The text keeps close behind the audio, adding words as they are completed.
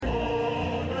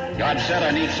God said, I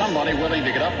need somebody willing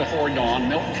to get up before dawn,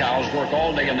 milk cows, work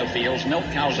all day in the fields, milk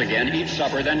cows again, eat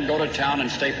supper, then go to town and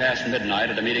stay past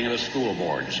midnight at a meeting of the school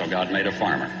board. So God made a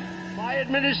farmer. My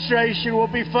administration will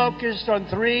be focused on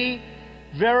three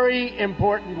very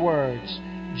important words: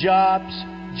 jobs,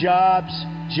 jobs,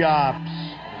 jobs.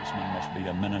 A policeman must be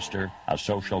a minister, a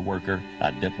social worker,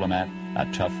 a diplomat,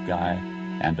 a tough guy,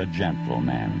 and a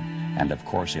gentleman. And of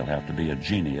course he'll have to be a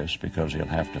genius because he'll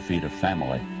have to feed a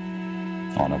family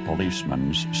on a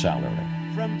policeman's salary.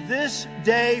 From this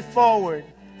day forward,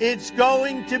 it's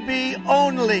going to be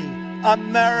only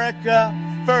America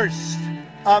first.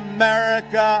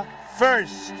 America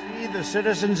first. We, the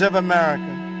citizens of America,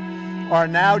 are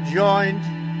now joined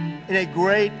in a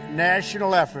great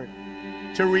national effort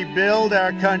to rebuild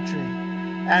our country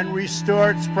and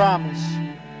restore its promise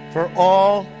for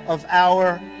all of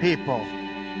our people.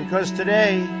 Because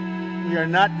today, we are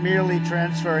not merely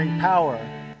transferring power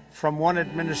from one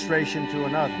administration to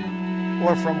another,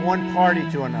 or from one party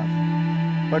to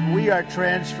another, but we are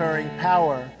transferring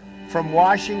power from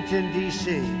Washington,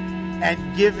 D.C.,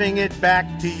 and giving it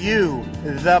back to you,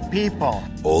 the people.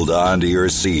 Hold on to your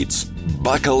seats.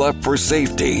 Buckle up for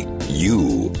safety.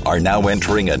 You are now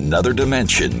entering another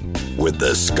dimension with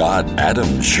the Scott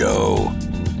Adams Show.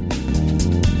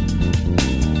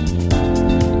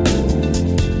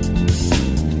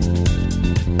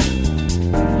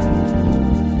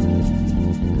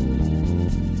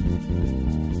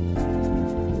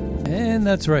 And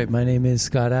that's right. My name is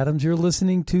Scott Adams. You're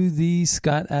listening to the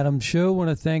Scott Adams Show. I want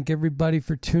to thank everybody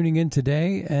for tuning in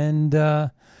today. And,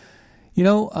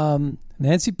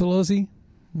 Nancy Pelosi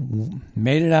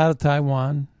made it out of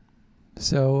Taiwan.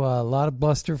 So a lot of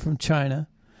bluster from China.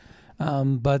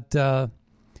 But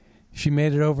she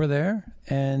made it over there,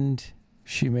 and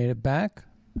she made it back,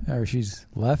 or she's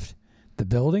left the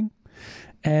building,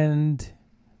 and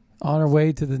on her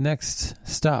way to the next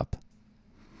stop.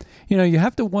 You know, you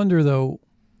have to wonder, though,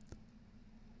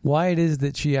 why it is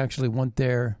that she actually went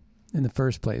there in the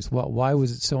first place. Why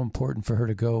was it so important for her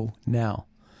to go now?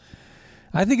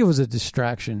 I think it was a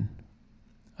distraction.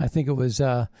 I think it was.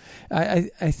 I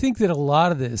think that a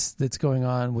lot of this that's going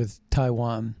on with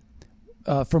Taiwan,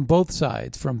 from both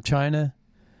sides, from China,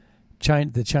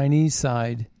 the Chinese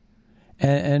side,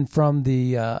 and from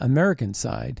the American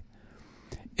side,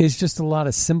 is just a lot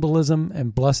of symbolism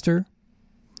and bluster,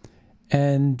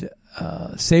 and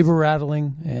saber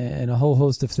rattling, and a whole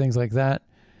host of things like that.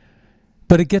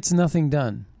 But it gets nothing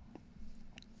done.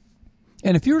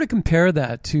 And if you were to compare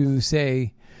that to,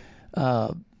 say,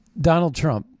 Donald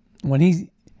Trump, when he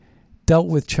dealt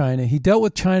with China, he dealt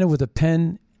with China with a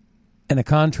pen and a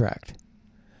contract.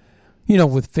 You know,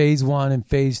 with phase 1 and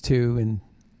phase 2, and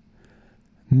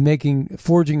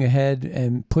forging ahead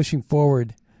and pushing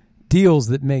forward deals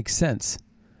that make sense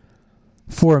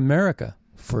for America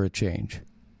for a change.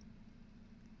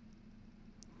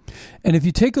 And if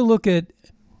you take a look at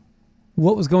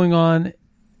what was going on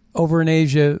over in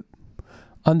Asia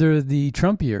under the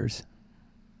Trump years,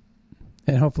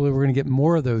 and hopefully we're going to get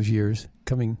more of those years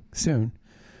coming soon,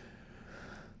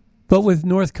 but with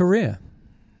North Korea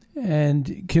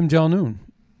and Kim Jong-un,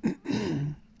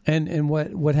 and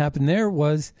what happened there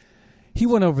was he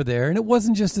went over there, and it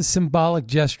wasn't just a symbolic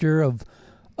gesture of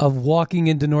walking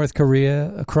into North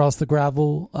Korea across the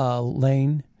gravel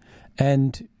lane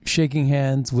and shaking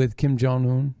hands with Kim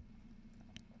Jong-un.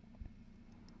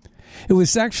 It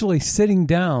was actually sitting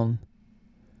down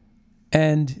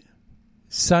and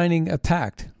signing a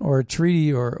pact or a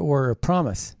treaty or a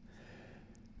promise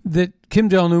that Kim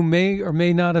Jong-un may or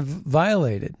may not have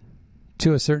violated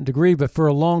to a certain degree, but for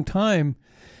a long time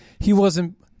he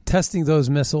wasn't testing those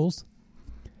missiles,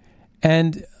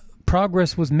 and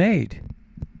progress was made.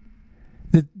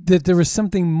 That there was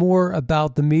something more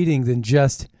about the meeting than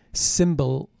just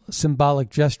symbolic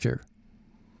gesture.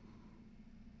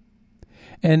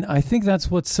 And I think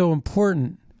that's what's so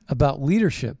important about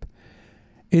leadership,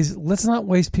 is let's not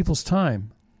waste people's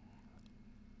time.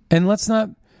 And let's not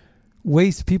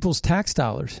waste people's tax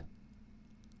dollars.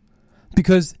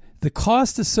 Because the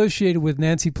cost associated with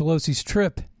Nancy Pelosi's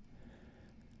trip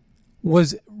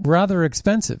was rather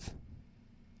expensive.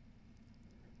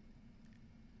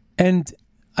 And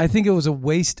I think it was a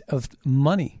waste of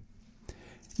money.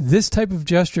 This type of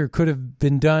gesture could have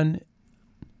been done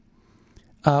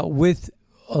with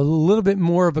a little bit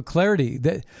more of a clarity.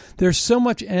 That there's so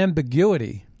much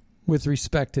ambiguity with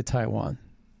respect to Taiwan.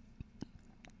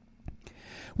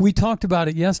 We talked about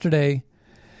it yesterday,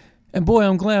 and boy,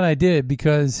 I'm glad I did,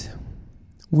 because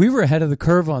we were ahead of the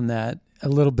curve on that a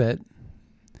little bit.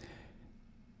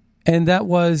 And that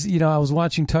was, I was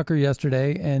watching Tucker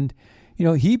yesterday, and,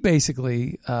 he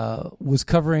basically was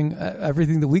covering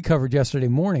everything that we covered yesterday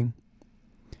morning.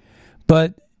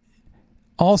 But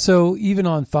also, even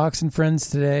on Fox and Friends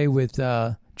today with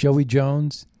Joey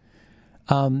Jones,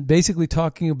 basically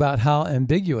talking about how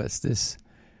ambiguous this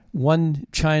one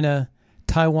China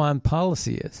Taiwan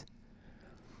policy is.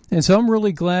 And so I'm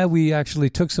really glad we actually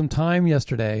took some time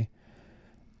yesterday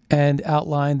and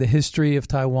outlined the history of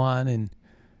Taiwan. And,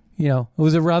 it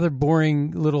was a rather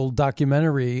boring little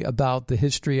documentary about the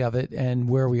history of it and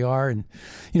where we are. And,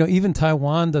 even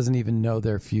Taiwan doesn't even know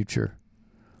their future.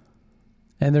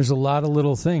 And there's a lot of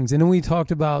little things. And then we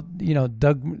talked about,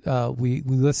 Doug, we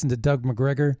listened to Doug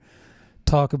McGregor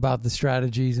talk about the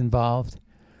strategies involved.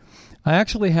 I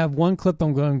actually have one clip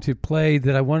I'm going to play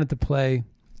that I wanted to play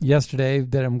yesterday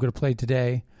that I'm going to play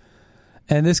today.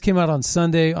 And this came out on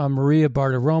Sunday on Maria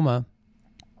Bartiromo.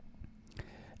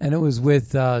 And it was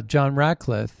with John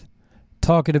Ratcliffe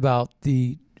talking about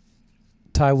the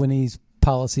Taiwanese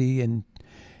policy and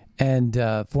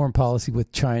foreign policy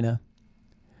with China.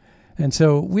 And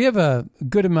so we have a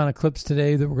good amount of clips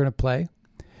today that we're going to play.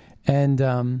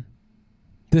 And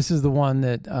this is the one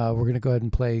that we're going to go ahead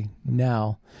and play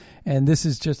now. And this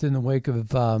is just in the wake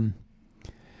of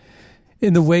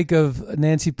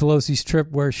Nancy Pelosi's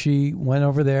trip where she went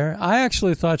over there. I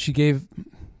actually thought she gave,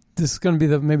 this is going to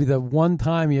be maybe the one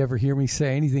time you ever hear me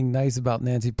say anything nice about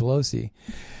Nancy Pelosi.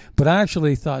 But I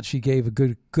actually thought she gave a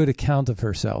good account of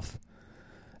herself.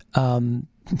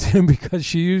 Because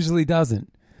she usually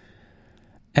doesn't.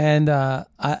 And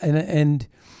in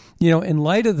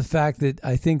light of the fact that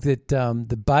I think that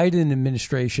the Biden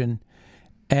administration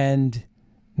and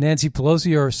Nancy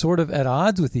Pelosi are sort of at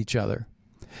odds with each other,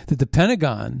 that the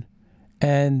Pentagon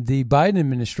and the Biden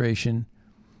administration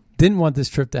didn't want this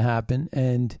trip to happen,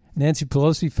 and Nancy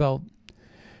Pelosi felt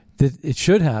that it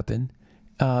should happen.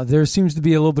 There seems to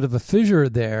be a little bit of a fissure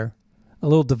there, a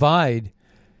little divide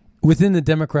within the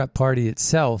Democrat Party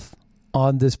itself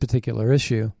on this particular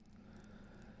issue.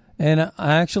 And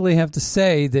I actually have to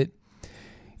say that,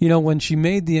 when she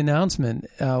made the announcement,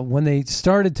 when they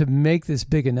started to make this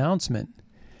big announcement,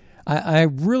 I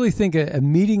really think a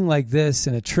meeting like this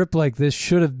and a trip like this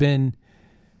should have been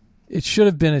a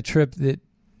trip that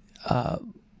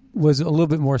was a little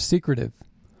bit more secretive.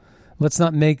 Let's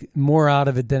not make more out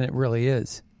of it than it really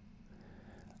is.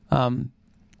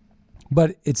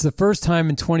 But it's the first time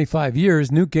in 25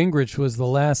 years. Newt Gingrich was the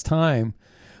last time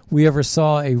we ever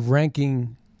saw a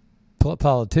ranking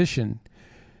politician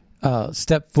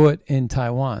step foot in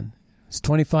Taiwan. It's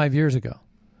 25 years ago.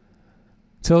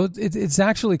 So it's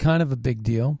actually kind of a big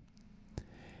deal.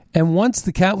 And once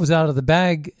the cat was out of the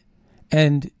bag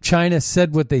and China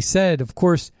said what they said, of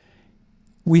course,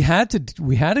 we had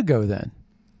to go then.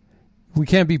 We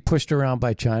can't be pushed around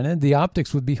by China. The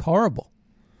optics would be horrible.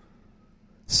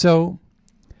 So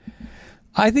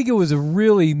I think it was a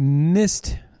really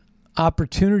missed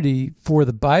opportunity for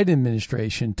the Biden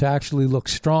administration to actually look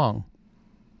strong.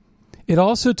 It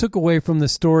also took away from the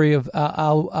story of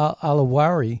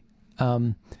al-Awari,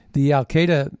 the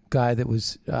Al-Qaeda guy that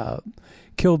was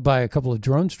killed by a couple of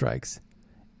drone strikes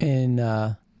in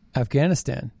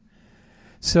Afghanistan.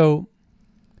 So,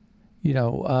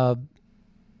 that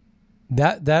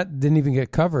didn't even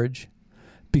get coverage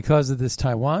because of this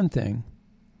Taiwan thing.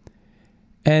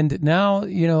 And now,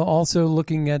 also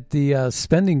looking at the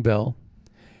spending bill,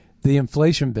 the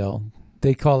inflation bill.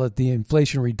 They call it the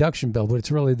Inflation Reduction Bill, but it's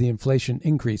really the Inflation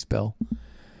Increase Bill.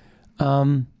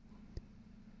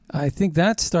 I think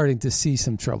that's starting to see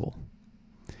some trouble.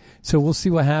 So we'll see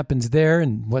what happens there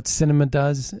and what Sinema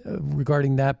does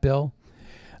regarding that bill.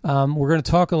 We're going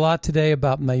to talk a lot today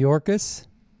about Mayorkas.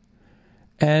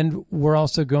 And we're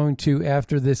also going to,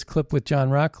 after this clip with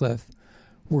John Ratcliffe,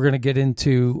 we're going to get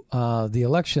into the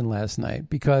election last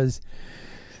night because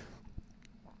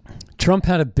Trump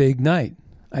had a big night.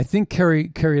 I think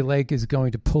Kari Lake is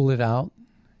going to pull it out.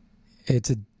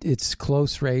 It's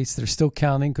close race. They're still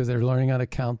counting because they're learning how to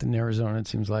count in Arizona, it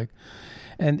seems like.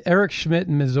 And Eric Schmidt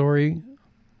in Missouri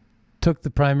took the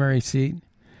primary seat.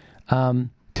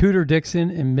 Tudor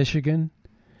Dixon in Michigan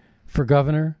for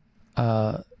governor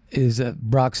is a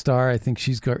rock star. I think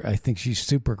she's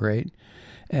super great,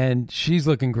 and she's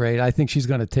looking great. I think she's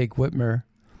going to take Whitmer,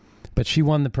 but she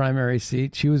won the primary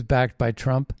seat. She was backed by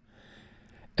Trump.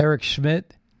 Eric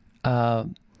Schmidt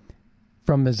from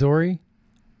Missouri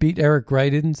beat Eric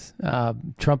Greitens.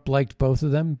 Trump liked both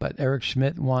of them, but Eric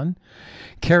Schmidt won.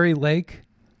 Kari Lake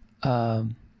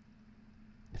from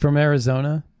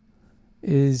Arizona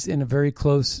is in a very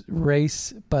close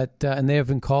race, but and they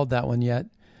haven't called that one yet.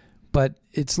 But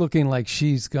it's looking like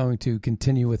she's going to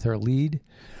continue with her lead.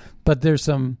 But there's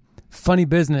some funny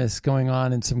business going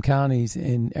on in some counties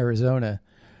in Arizona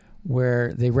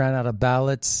where they ran out of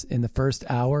ballots in the first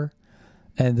hour,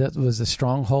 and that was a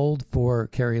stronghold for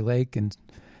Kari Lake, and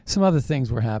some other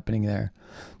things were happening there.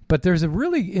 But there's a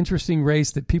really interesting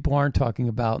race that people aren't talking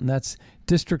about, and that's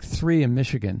District 3 in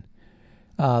Michigan.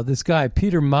 This guy,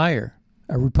 Peter Meyer,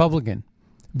 a Republican,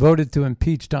 voted to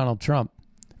impeach Donald Trump,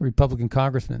 a Republican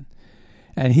congressman,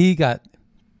 and he got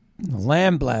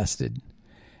lambasted.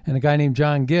 And a guy named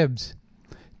John Gibbs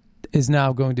is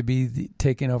now going to be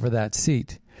taking over that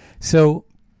seat. So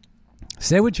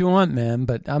say what you want, man,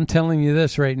 but I'm telling you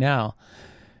this right now.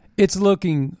 It's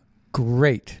looking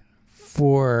great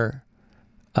for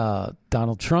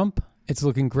Donald Trump. It's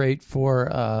looking great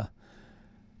for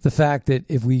the fact that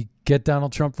if we get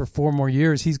Donald Trump for 4 more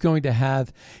years, he's not going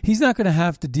to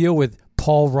have to deal with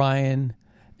Paul Ryan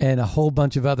and a whole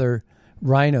bunch of other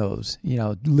rhinos,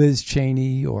 Liz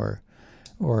Cheney or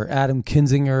Adam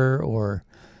Kinzinger or,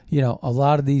 a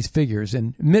lot of these figures.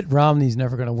 And Mitt Romney's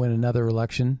never going to win another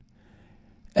election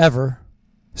ever.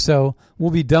 So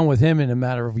we'll be done with him in a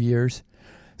matter of years.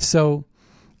 So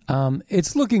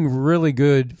it's looking really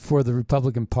good for the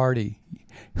Republican Party,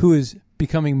 who is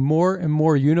becoming more and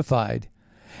more unified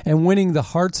and winning the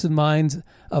hearts and minds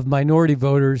of minority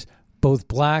voters, both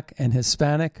black and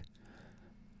Hispanic.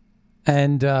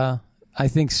 And I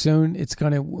think soon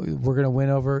we're going to win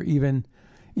over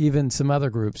even some other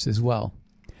groups as well.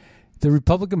 The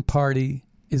Republican Party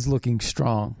is looking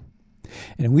strong.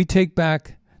 And we take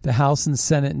back the House and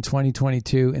Senate in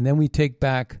 2022, and then we take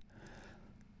back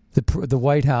the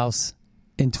White House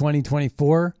in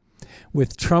 2024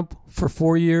 with Trump for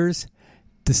 4 years,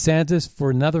 DeSantis for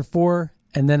another 4,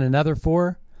 and then another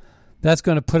 4. That's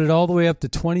going to put it all the way up to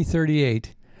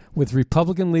 2038 with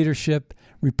Republican leadership,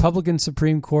 Republican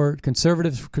Supreme Court,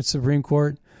 conservative Supreme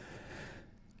Court,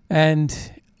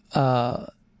 and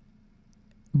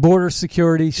border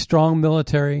security, strong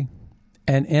military,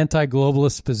 and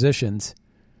anti-globalist positions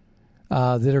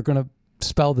that are going to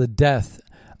spell the death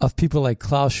of people like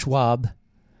Klaus Schwab,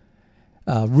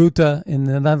 Rutte in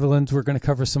the Netherlands. We're going to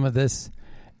cover some of this,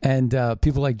 and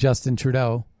people like Justin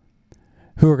Trudeau,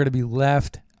 who are going to be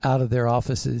left out of their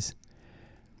offices.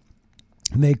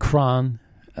 Macron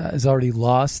has already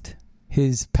lost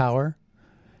his power,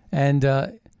 and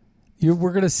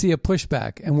we're going to see a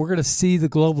pushback, and we're going to see the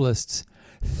globalists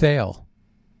fail.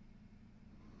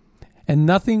 And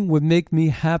nothing would make me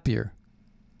happier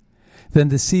than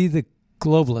to see the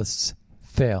globalists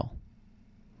fail,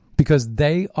 because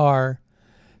they are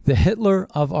the Hitler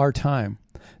of our time.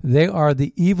 They are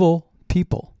the evil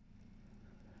people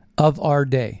of our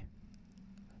day,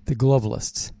 the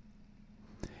globalists.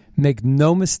 Make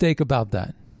no mistake about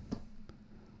that.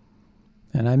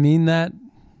 And I mean that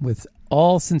with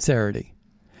all sincerity.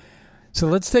 So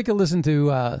let's take a listen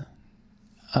to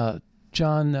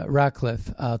John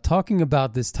Ratcliffe talking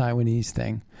about this Taiwanese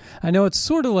thing. I know it's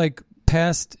sort of like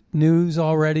past news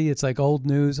already. It's like old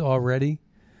news already,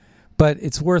 but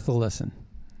it's worth a listen.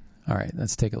 All right,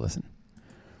 let's take a listen.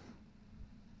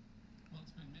 Well,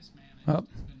 it's been mismanaged.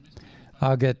 Oh,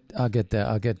 I'll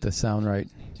get the sound right.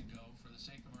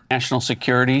 National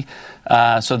security,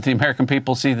 so that the American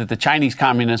people see that the Chinese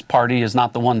Communist Party is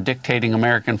not the one dictating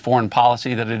American foreign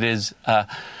policy, that it is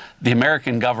the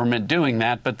American government doing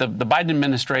that. But the Biden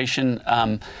administration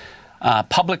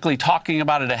publicly talking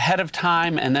about it ahead of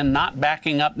time and then not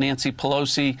backing up Nancy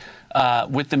Pelosi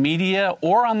with the media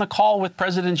or on the call with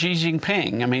President Xi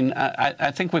Jinping. I mean,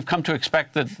 I think we've come to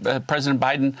expect that President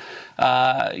Biden,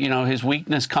 his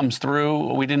weakness comes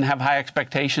through. We didn't have high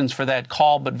expectations for that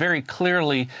call, but very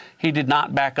clearly he did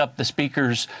not back up the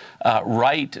speaker's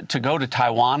right to go to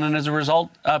Taiwan. And as a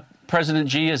result, President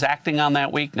Xi is acting on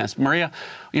that weakness. Maria,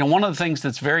 one of the things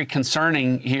that's very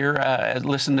concerning here,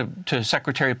 listen to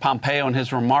Secretary Pompeo and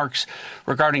his remarks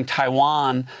regarding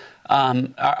Taiwan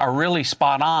are really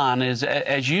spot on. Is,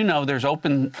 as you know, there's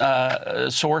open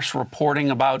source reporting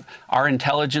about our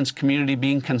intelligence community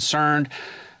being concerned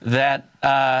that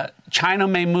China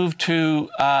may move to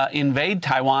invade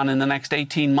Taiwan in the next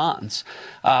 18 months.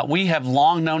 We have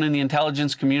long known in the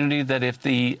intelligence community that if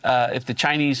the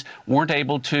Chinese weren't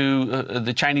able to,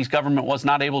 the Chinese government was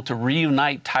not able to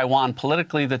reunite Taiwan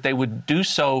politically, that they would do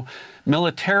so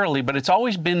militarily, but it's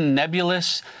always been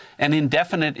nebulous and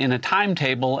indefinite in a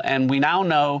timetable. And we now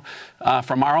know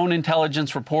from our own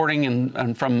intelligence reporting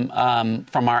and from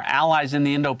our allies in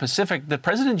the Indo-Pacific that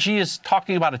President Xi is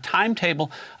talking about a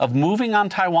timetable of moving on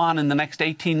Taiwan in the next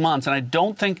 18 months. And I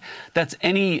don't think that's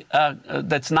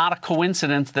that's not a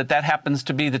coincidence that happens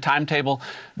to be the timetable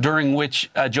during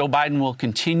which Joe Biden will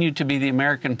continue to be the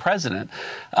American president.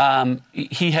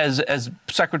 He has, as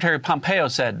Secretary Pompeo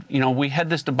said, we had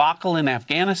this debacle in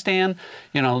Afghanistan.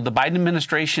 The Biden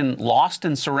administration lost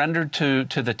and surrendered to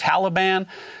the Taliban.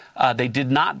 They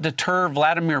did not deter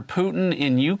Vladimir Putin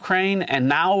in Ukraine, and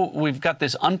now we've got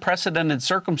this unprecedented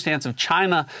circumstance of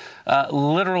China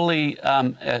literally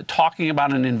talking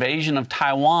about an invasion of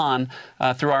Taiwan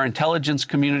through our intelligence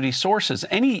community sources.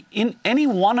 Any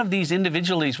one of these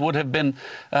individual events would have been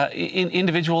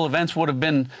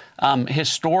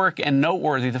historic and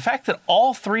noteworthy. The fact that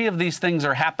all three of these things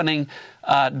are happening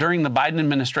during the Biden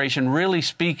administration really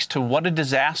speaks to what a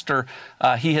disaster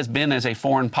he has been as a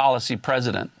foreign policy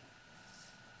president.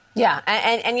 Yeah,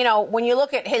 and when you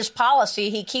look at his policy,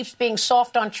 he keeps being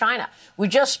soft on China. We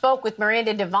just spoke with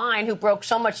Miranda Devine, who broke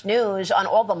so much news on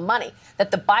all the money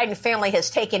that the Biden family has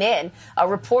taken in,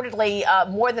 reportedly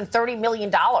more than $30 million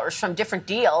from different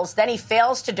deals. Then he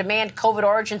fails to demand COVID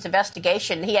origins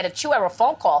investigation. He had a 2-hour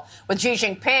phone call with Xi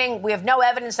Jinping. We have no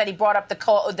evidence that he brought up the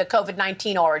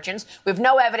COVID-19 origins. We have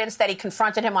no evidence that he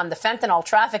confronted him on the fentanyl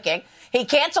trafficking. He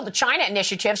canceled the China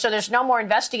initiative, so there's no more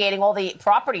investigating all the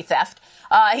property theft.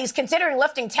 He's considering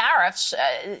lifting tariffs.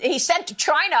 He sent to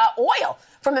China oil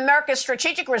from America's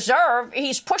strategic reserve.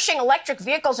 He's pushing electric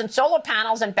vehicles and solar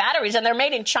panels and batteries, and they're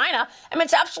made in China. I mean,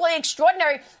 it's absolutely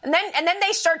extraordinary. And then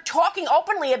they start talking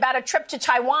openly about a trip to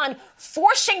Taiwan,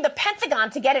 forcing the Pentagon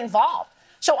to get involved.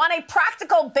 So on a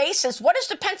practical basis, what does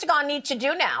the Pentagon need to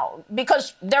do now?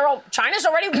 Because China's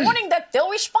already warning that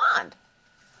they'll respond.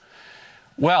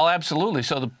 Well, absolutely.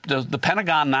 So the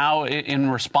Pentagon now, in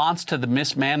response to the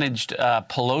mismanaged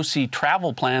Pelosi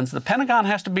travel plans, the Pentagon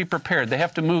has to be prepared. They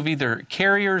have to move either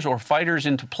carriers or fighters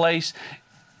into place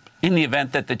in the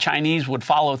event that the Chinese would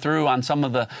follow through on some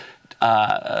of the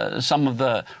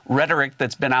rhetoric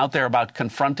that's been out there about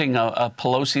confronting a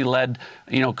Pelosi-led,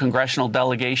 congressional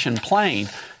delegation plane.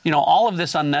 All of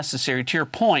this unnecessary. To your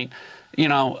point,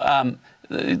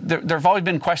 there have always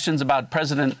been questions about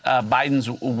President Biden's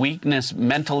weakness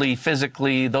mentally,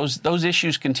 physically. Those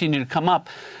issues continue to come up.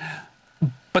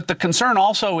 But the concern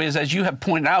also is, as you have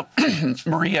pointed out,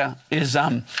 Maria, is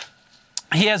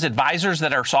he has advisors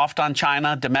that are soft on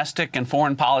China, domestic and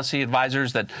foreign policy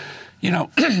advisors that,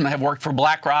 have worked for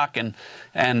BlackRock and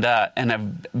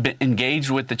have been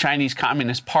engaged with the Chinese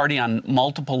Communist Party on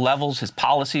multiple levels. His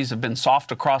policies have been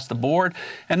soft across the board.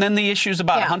 And then the issues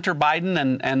about Hunter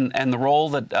Biden and the role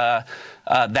that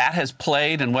that has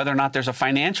played, and whether or not there's a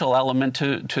financial element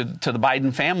to the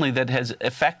Biden family that has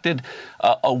affected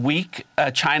a weak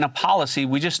China policy.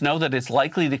 We just know that it's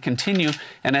likely to continue.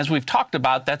 And as we've talked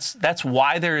about, that's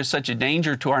why there is such a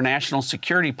danger to our national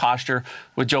security posture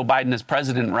with Joe Biden as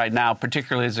president right now,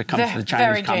 particularly as it comes to the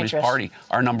Chinese Communist Party,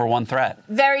 our number one threat.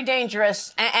 Very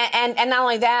dangerous. And not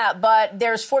only that, but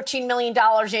there's $14 million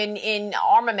in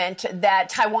armament that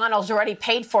Taiwan has already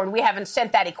paid for, and we haven't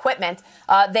sent that equipment.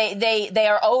 They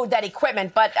are owed that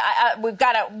equipment, but we've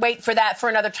got to wait for that for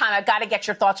another time. I've got to get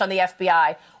your thoughts on the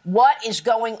FBI. What is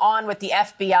going on with the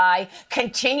FBI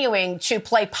continuing to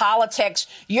play politics?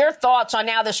 Your thoughts on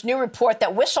now this new report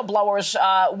that whistleblowers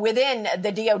within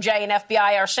the DOJ and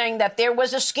FBI are saying that there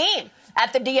was a scheme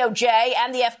at the DOJ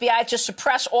and the FBI to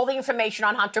suppress all the information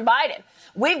on Hunter Biden.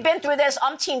 We've been through this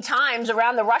umpteen times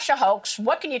around the Russia hoax.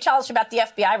 What can you tell us about the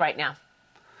FBI right now?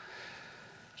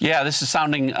 Yeah, this is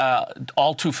sounding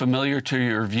all too familiar to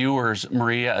your viewers,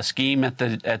 Maria. A scheme at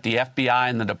the FBI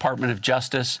and the Department of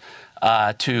Justice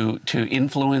to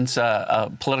influence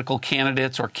political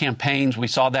candidates or campaigns. We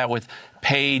saw that with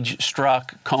Page,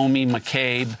 Strzok, Comey,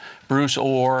 McCabe, Bruce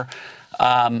Orr.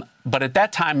 But at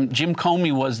that time, Jim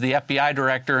Comey was the FBI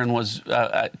director and was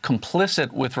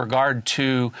complicit with regard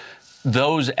to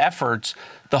those efforts.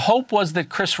 The hope was that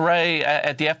Chris Wray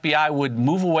at the FBI would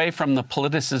move away from the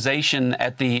politicization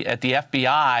at the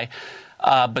FBI.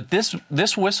 But this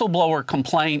whistleblower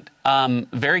complaint,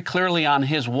 very clearly on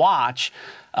his watch,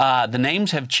 the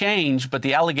names have changed, but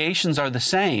the allegations are the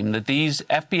same, that these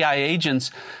FBI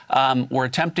agents were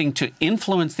attempting to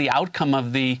influence the outcome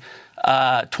of the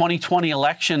 2020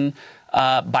 election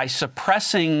by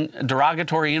suppressing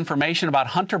derogatory information about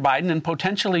Hunter Biden and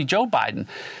potentially Joe Biden.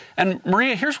 And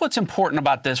Maria, here's what's important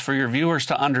about this for your viewers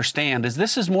to understand is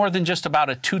this is more than just about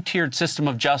a two-tiered system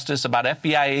of justice, about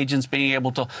FBI agents being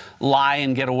able to lie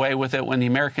and get away with it when the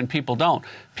American people don't.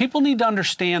 People need to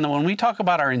understand that when we talk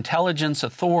about our intelligence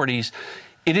authorities,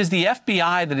 it is the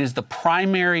FBI that is the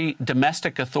primary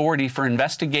domestic authority for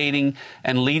investigating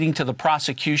and leading to the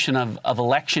prosecution of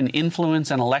election influence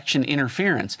and election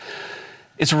interference.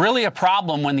 It's really a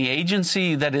problem when the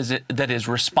agency that is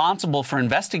responsible for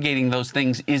investigating those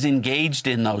things is engaged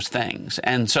in those things.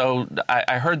 And so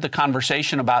I heard the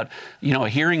conversation about, a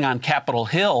hearing on Capitol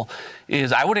Hill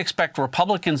is I would expect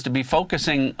Republicans to be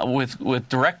focusing with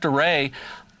Director Wray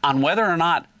on whether or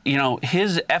not,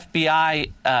 his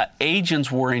FBI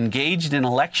agents were engaged in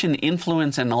election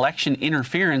influence and election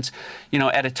interference,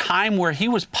 at a time where he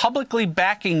was publicly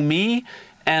backing me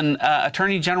and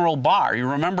Attorney General Barr. You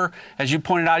remember, as you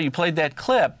pointed out, you played that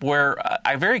clip where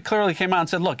I very clearly came out and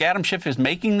said, look, Adam Schiff is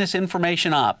making this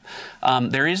information up.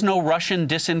 There is no Russian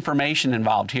disinformation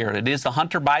involved here. It is the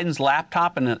Hunter Biden's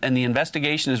laptop, and the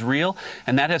investigation is real,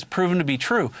 and that has proven to be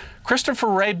true. Christopher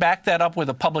Wray backed that up with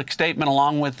a public statement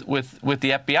along with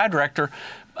the FBI director,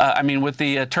 with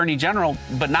the Attorney General.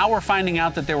 But now we're finding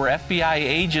out that there were FBI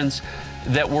agents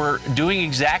that were doing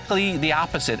exactly the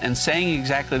opposite and saying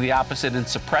exactly the opposite and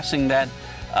suppressing that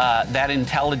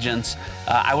intelligence.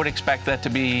 I would expect that to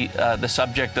be the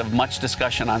subject of much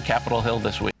discussion on Capitol Hill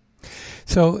this week.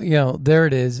 So, there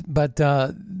it is. But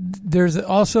there's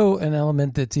also an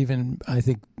element that's even, I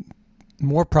think,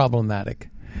 more problematic.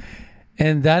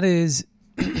 And that is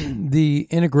the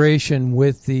integration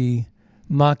with the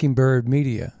Mockingbird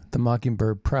media, the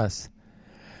Mockingbird press.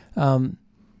 And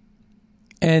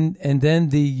then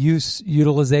the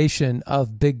utilization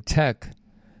of big tech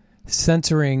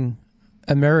censoring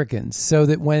Americans so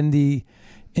that when the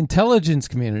intelligence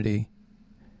community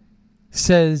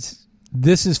says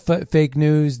this is fake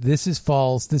news, this is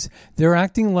false, they're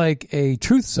acting like a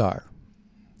truth czar,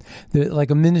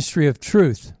 like a ministry of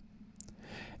truth.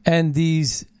 And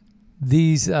these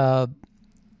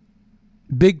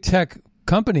big tech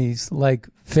companies like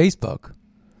Facebook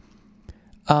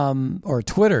or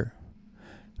Twitter,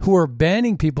 who are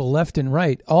banning people left and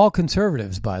right, all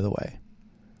conservatives, by the way.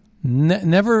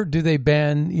 Never do they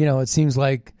ban, it seems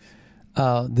like,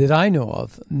 that I know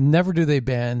of, never do they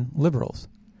ban liberals.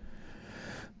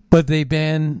 But they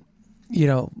ban,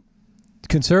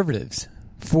 conservatives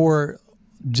for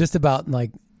just about like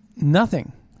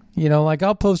nothing.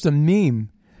 I'll post a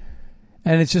meme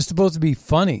and it's just supposed to be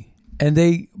funny and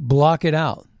they block it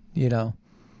out,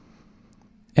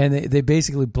 And they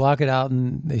basically block it out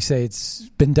and they say it's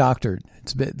been doctored.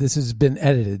 This has been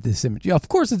edited, this image. Of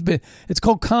course it's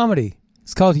called comedy.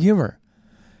 It's called humor.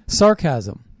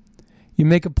 Sarcasm. You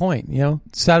make a point,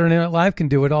 Saturday Night Live can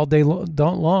do it all day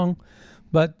long,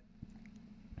 but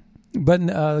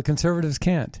the conservatives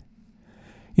can't.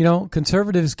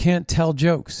 Conservatives can't tell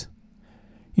jokes.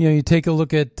 You take a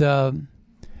look at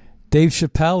Dave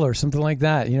Chappelle or something like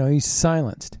that. He's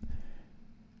silenced.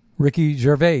 Ricky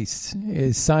Gervais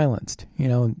is silenced.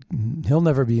 He'll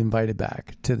never be invited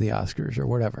back to the Oscars or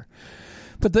whatever.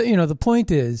 But the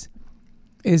point is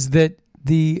that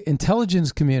the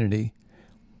intelligence community,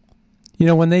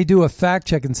 when they do a fact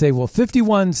check and say, well,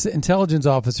 51 intelligence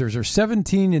officers or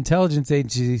 17 intelligence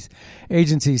agencies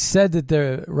said that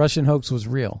the Russian hoax was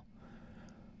real.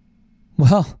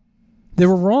 Well, they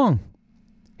were wrong.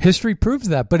 History proves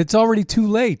that, but it's already too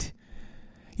late.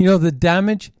 The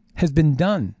damage has been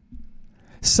done.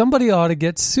 Somebody ought to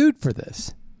get sued for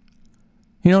this.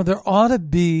 There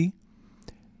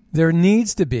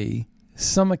needs to be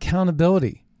some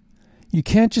accountability. You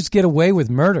can't just get away with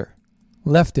murder,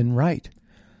 left and right.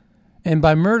 And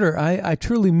by murder, I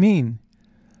truly mean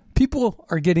people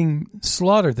are getting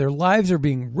slaughtered. Their lives are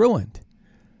being ruined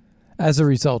as a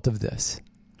result of this.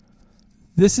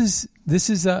 And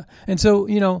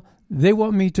so, they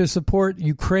want me to support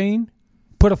Ukraine.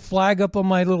 Put a flag up on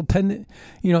my little pendant,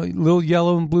 little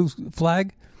yellow and blue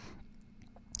flag.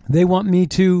 They want me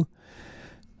to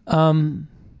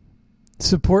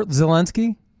support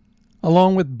Zelensky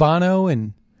along with Bono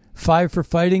and Five for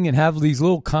Fighting and have these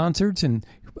little concerts and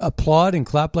applaud and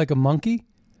clap like a monkey.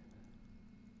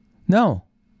 No.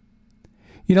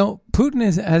 Putin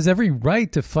has every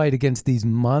right to fight against these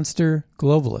monster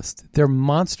globalists. They're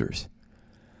monsters.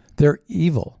 They're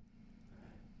evil.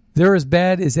 They're as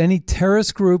bad as any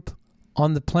terrorist group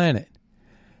on the planet.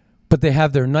 But they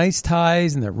have their nice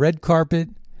ties and their red carpet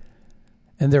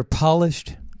and they're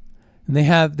polished. And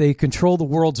they control the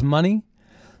world's money.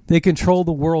 They control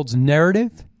the world's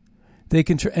narrative.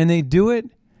 And they do it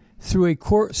through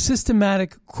a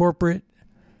systematic corporate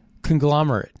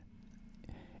conglomerate.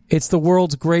 It's the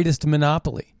world's greatest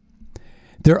monopoly.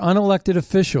 They're unelected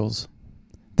officials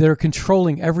that are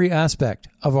controlling every aspect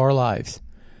of our lives.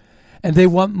 And they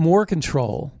want more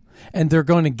control, and they're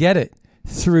going to get it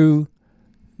through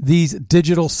these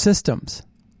digital systems.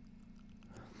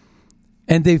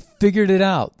 And they've figured it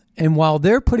out. And while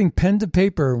they're putting pen to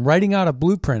paper and writing out a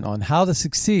blueprint on how to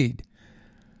succeed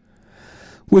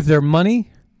with their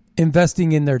money,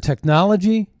 investing in their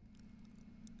technology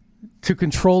to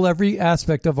control every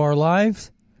aspect of our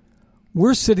lives,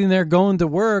 we're sitting there going to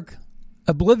work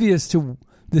oblivious to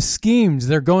the schemes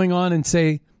that are going on in,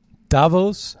 say,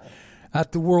 Davos,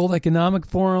 at the World Economic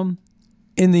Forum,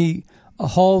 in the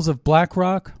halls of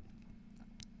BlackRock,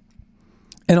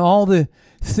 and all the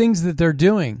things that they're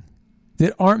doing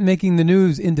that aren't making the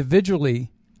news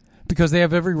individually because they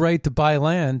have every right to buy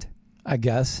land, I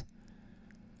guess.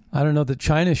 I don't know that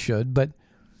China should, but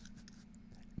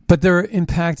they're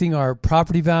impacting our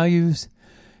property values.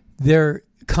 They're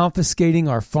confiscating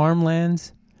our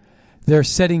farmlands. They're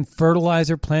setting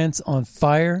fertilizer plants on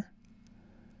fire.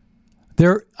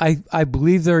 I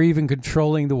believe they're even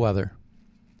controlling the weather.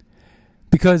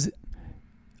 Because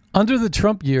under the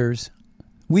Trump years,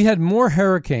 we had more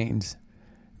hurricanes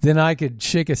than I could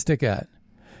shake a stick at.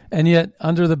 And yet,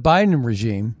 under the Biden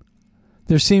regime,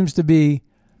 there seems to be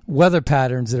weather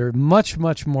patterns that are much,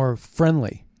 much more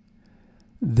friendly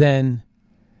than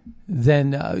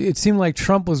it seemed like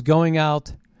Trump was going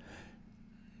out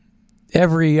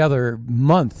every other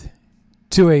month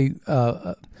to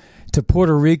to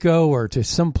Puerto Rico or to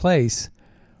some place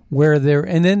where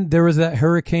and then there was that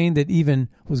hurricane that even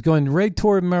was going right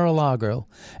toward Mar-a-Lago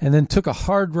and then took a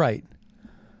hard right.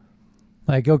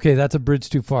 Like, okay, that's a bridge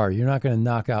too far. You're not going to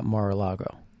knock out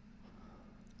Mar-a-Lago.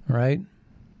 Right?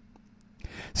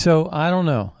 So I don't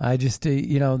know. I just,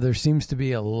 there seems to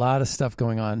be a lot of stuff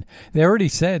going on. They already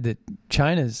said that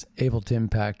China's able to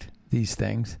impact these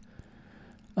things.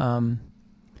 And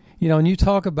you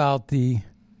talk about the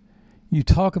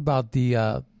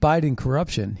Biden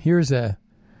corruption. Here's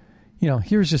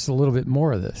just a little bit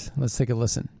more of this. Let's take a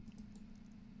listen.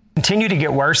 Continue to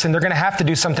get worse, and they're going to have to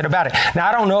do something about it. Now,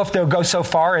 I don't know if they'll go so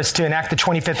far as to enact the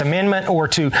 25th Amendment or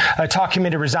to talk him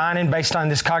into resigning based on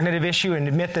this cognitive issue and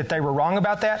admit that they were wrong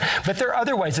about that. But there are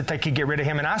other ways that they could get rid of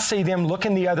him, and I see them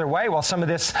looking the other way while some of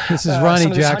this Ronnie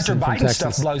Jackson Hunter Biden Texas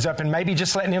stuff blows up, and maybe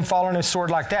just letting him fall on his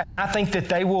sword like that. I think that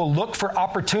they will look for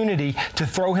opportunity to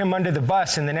throw him under the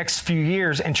bus in the next few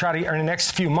years and or in the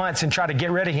next few months and try to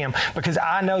get rid of him, because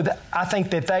I think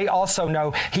that they also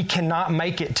know he cannot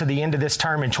make it to the end of this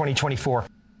term in 2024.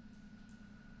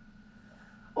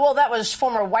 Well, that was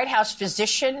former White House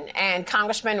physician and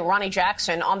Congressman Ronnie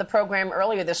Jackson on the program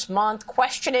earlier this month,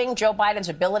 questioning Joe Biden's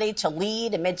ability to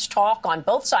lead amidst talk on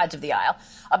both sides of the aisle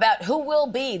about who will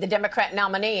be the Democrat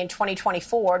nominee in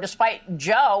 2024, despite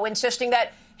Joe insisting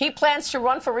that he plans to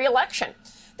run for re-election.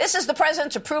 This is the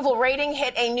president's approval rating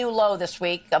hit a new low this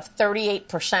week of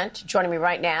 38%. Joining me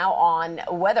right now on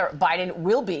whether Biden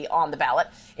will be on the ballot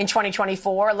in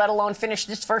 2024, let alone finish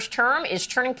this first term, is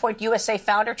Turning Point USA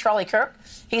founder Charlie Kirk.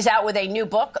 He's out with a new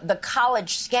book, The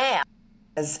College Scam.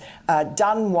 Has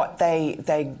done what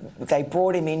they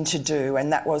brought him in to do,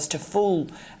 and that was to fool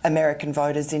American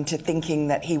voters into thinking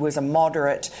that he was a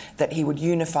moderate, that he would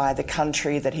unify the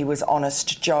country, that he was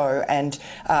honest Joe. And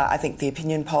I think the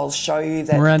opinion polls show you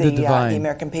that the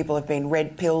American people have been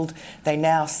red-pilled. They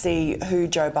now see who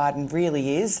Joe Biden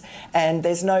really is, and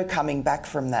there's no coming back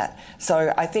from that.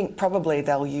 So I think probably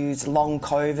they'll use long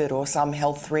COVID or some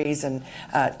health reason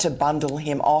to bundle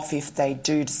him off if they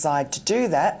do decide to do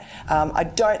that. I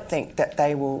don't think that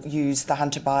they will use the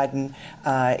Hunter Biden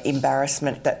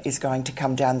embarrassment that is going to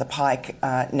come down the pike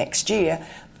next year.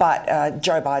 But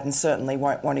Joe Biden certainly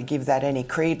won't want to give that any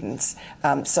credence.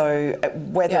 So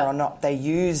whether or not they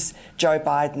use Joe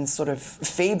Biden's sort of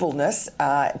feebleness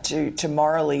to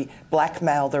morally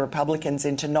blackmail the Republicans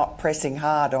into not pressing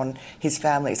hard on his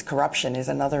family's corruption is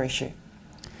another issue.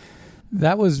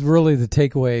 That was really the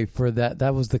takeaway for that.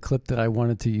 That was the clip that I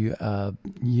wanted to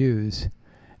use.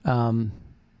 I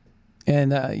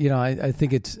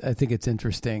think it's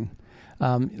interesting.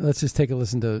 Let's just take a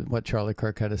listen to what Charlie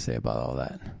Kirk had to say about all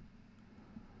that.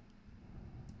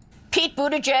 Pete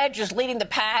Buttigieg is leading the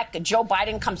pack. Joe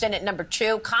Biden comes in at number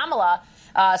 2. Kamala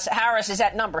Harris is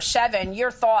at number 7.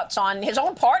 Your thoughts on his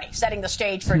own party setting the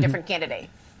stage for a different candidate?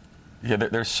 Yeah,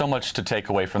 there's so much to take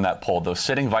away from that poll. The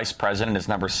sitting vice president is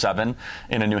number 7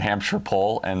 in a New Hampshire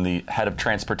poll, and the head of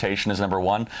transportation is number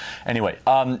 1. Anyway,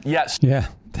 yes. Yeah,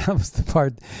 that was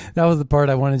the part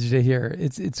I wanted you to hear.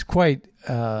 It's quite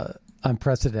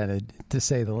unprecedented, to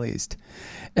say the least.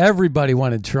 Everybody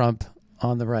wanted Trump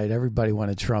on the right. Everybody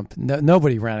wanted Trump.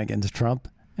 Nobody ran against Trump.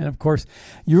 And, of course,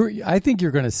 I think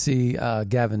you're going to see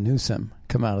Gavin Newsom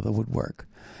come out of the woodwork.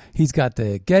 He's got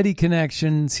the Getty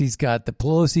connections. He's got the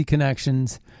Pelosi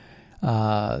connections.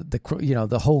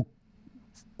 The whole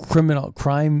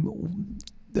crime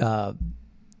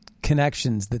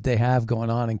connections that they have going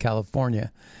on in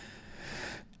California.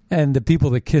 And the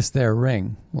people that kiss their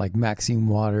ring, like Maxine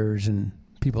Waters and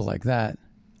people like that.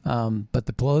 But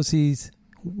the Pelosi's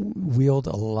wield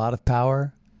a lot of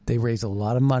power. They raise a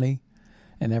lot of money,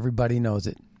 and everybody knows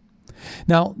it.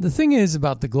 Now, the thing is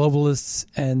about the globalists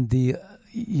and the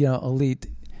elite,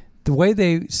 the way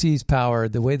they seize power,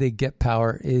 the way they get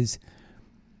power is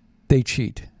they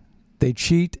cheat. They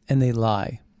cheat and they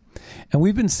lie. And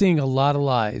we've been seeing a lot of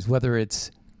lies, whether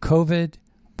it's COVID,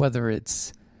 whether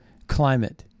it's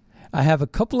climate. I have a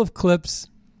couple of clips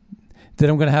that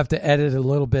I'm going to have to edit a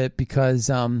little bit because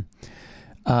they're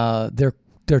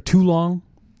too long.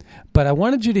 But I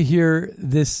wanted you to hear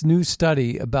this new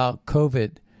study about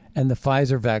COVID and the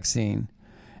Pfizer vaccine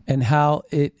and how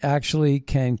it actually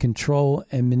can control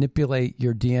and manipulate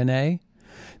your DNA.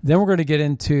 Then we're going to get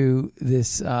into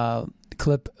this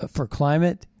clip for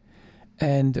climate,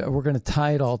 and we're going to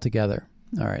tie it all together.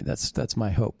 All right, that's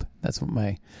my hope. That's what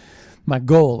my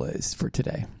goal is for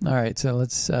today. All right, so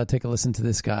let's take a listen to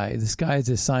this guy. This guy is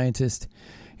a scientist.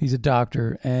 He's a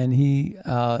doctor, and he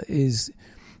is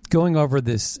going over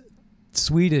this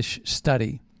Swedish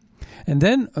study. And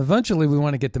then eventually we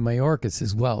want to get to Mayorkas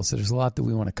as well. So there's a lot that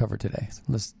we want to cover today. So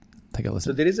let's take a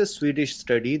listen. So there is a Swedish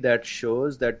study that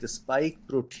shows that the spike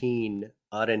protein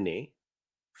RNA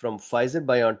from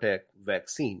Pfizer-BioNTech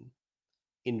vaccine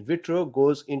in vitro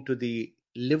goes into the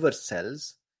liver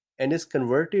cells and is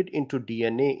converted into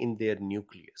DNA in their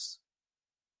nucleus.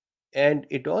 And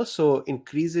it also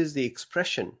increases the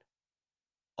expression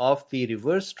of the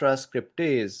reverse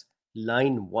transcriptase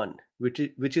line 1,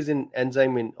 which is an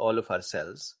enzyme in all of our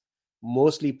cells,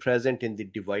 mostly present in the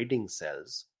dividing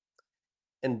cells.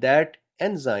 And that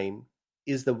enzyme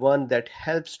is the one that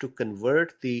helps to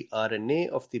convert the RNA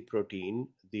of the protein,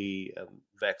 the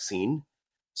vaccine,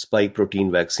 spike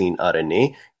protein vaccine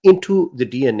RNA, into the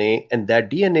DNA, and that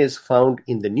DNA is found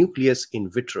in the nucleus in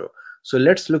vitro. So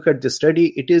let's look at the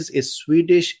study. It is a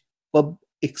Swedish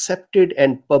accepted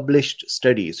and published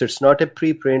study. So it's not a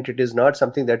preprint. It is not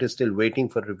something that is still waiting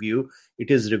for review.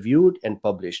 It is reviewed and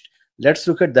published. Let's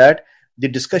look at that. The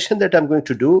discussion that I'm going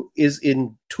to do is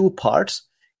in two parts.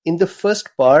 In the first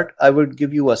part, I will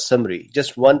give you a summary,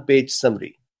 just one-page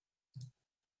summary.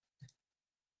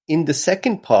 In the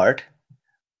second part,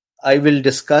 I will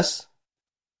discuss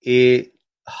a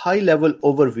high-level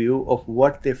overview of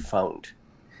what they found.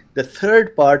 The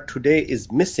third part today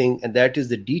is missing, and that is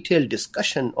the detailed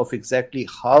discussion of exactly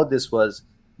how this was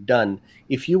done.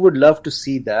 If you would love to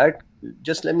see that,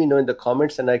 just let me know in the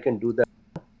comments and I can do that.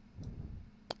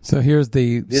 So here's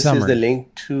the This summary. is the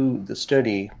link to the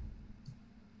study.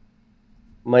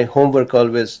 My homework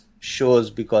always shows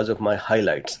because of my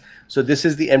highlights. So this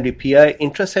is the MDPI,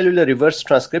 intracellular reverse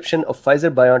transcription of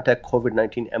Pfizer-BioNTech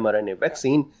COVID-19 mRNA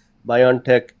vaccine,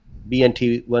 BioNTech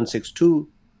BNT162,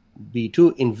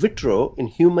 B2 in vitro in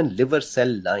human liver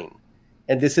cell line.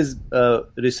 And this is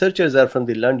researchers are from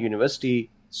the Lund University,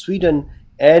 Sweden.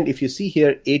 And if you see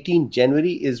here, 18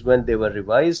 January is when they were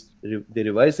revised. They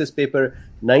revised this paper.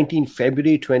 19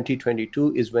 February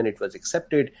 2022 is when it was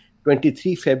accepted.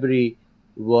 23 February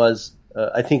was,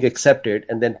 I think, accepted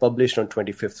and then published on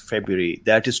 25th February.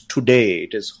 That is today.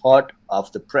 It is hot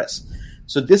off the press.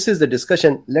 So this is the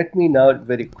discussion. Let me now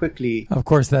very quickly, of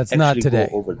course, that's not today,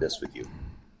 go over this with you.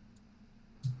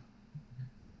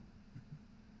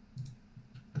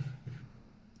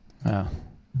 Oh.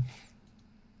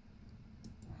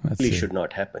 Really should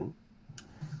not happen.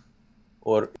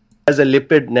 Or as a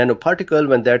lipid nanoparticle,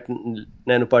 when that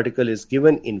nanoparticle is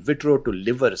given in vitro to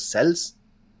liver cells,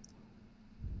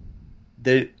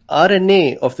 the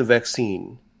RNA of the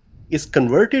vaccine is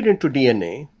converted into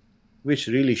DNA, which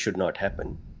really should not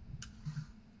happen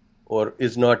or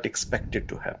is not expected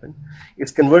to happen.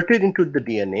 It's converted into the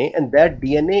DNA, and that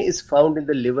DNA is found in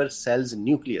the liver cell's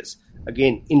nucleus,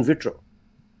 again in vitro.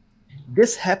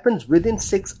 This happens within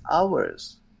 6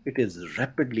 hours. It is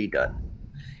rapidly done.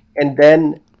 And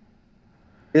then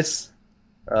this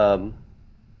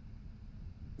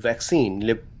vaccine,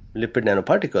 lipid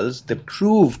nanoparticles, they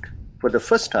proved for the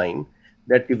first time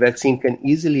that the vaccine can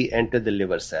easily enter the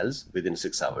liver cells within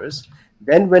 6 hours.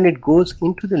 Then when it goes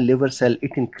into the liver cell,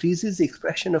 it increases the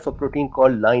expression of a protein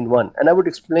called line 1. And I would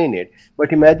explain it.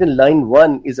 But imagine line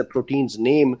 1 is a protein's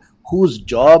name whose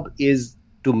job is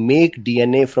to make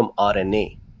DNA from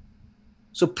RNA.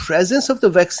 So presence of the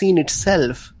vaccine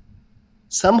itself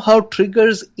somehow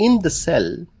triggers in the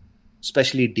cell,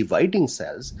 especially dividing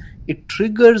cells, it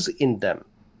triggers in them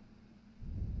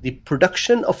the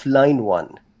production of line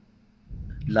 1.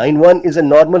 Line 1 is a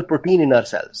normal protein in our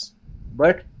cells,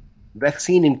 but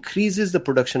vaccine increases the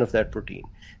production of that protein.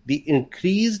 The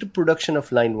increased production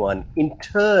of line 1 in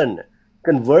turn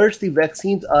converts the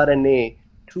vaccine's RNA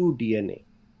to DNA.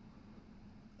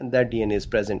 And that DNA is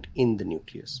present in the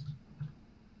nucleus.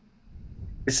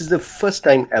 This is the first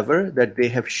time ever that they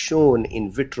have shown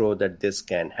in vitro that this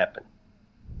can happen.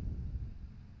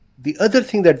 The other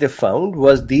thing that they found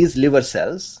was these liver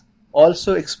cells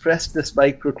also expressed the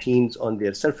spike proteins on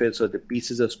their surface, or the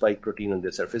pieces of spike protein on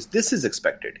their surface. This is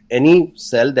expected. Any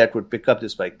cell that would pick up the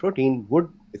spike protein would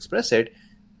express it,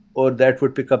 or that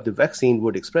would pick up the vaccine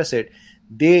would express it.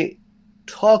 They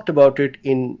talked about it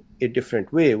in a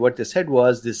different way. What they said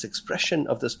was this expression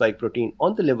of the spike protein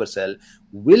on the liver cell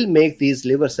will make these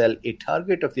liver cell a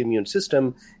target of the immune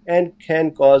system and can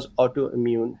cause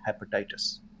autoimmune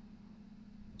hepatitis.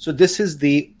 So this is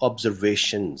the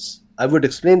observations. I would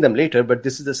explain them later, but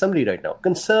this is the summary right now.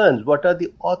 Concerns. What are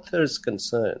the authors'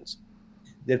 concerns?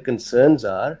 Their concerns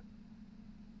are,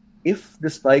 if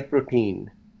the spike protein,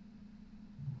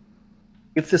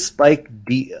 if the spike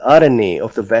RNA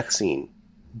of the vaccine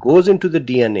goes into the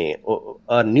DNA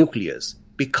or nucleus,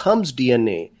 becomes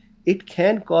DNA, it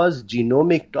can cause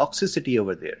genomic toxicity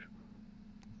over there.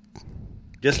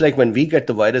 Just like when we get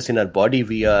the virus in our body,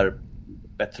 we are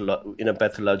in a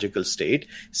pathological state.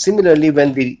 Similarly,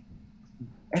 when the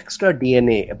extra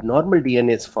DNA, abnormal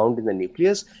DNA is found in the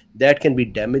nucleus, that can be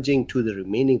damaging to the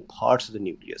remaining parts of the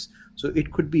nucleus. So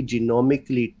it could be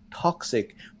genomically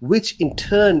toxic, which in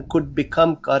turn could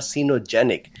become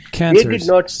carcinogenic. Cancers. They did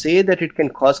not say that it can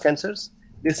cause cancers.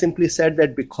 They simply said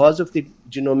that because of the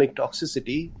genomic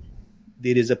toxicity,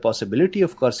 there is a possibility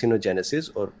of carcinogenesis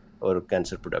or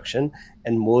cancer production,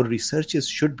 and more researches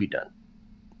should be done.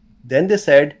 Then they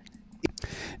said...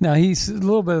 Now, he's a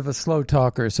little bit of a slow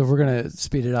talker, so we're going to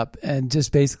speed it up and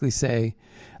just basically say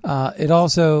it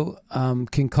also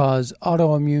can cause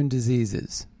autoimmune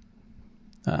diseases.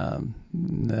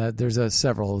 There's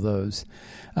several of those.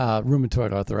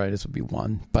 Rheumatoid arthritis would be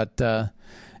one. But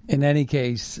in any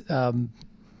case, the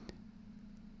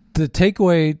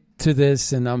takeaway to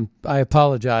this, and I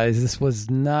apologize, this was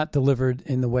not delivered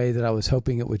in the way that I was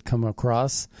hoping it would come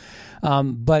across.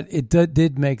 But it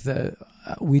did make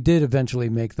we did eventually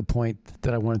make the point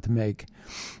that I wanted to make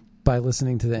by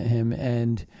listening to him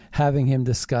and having him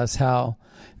discuss how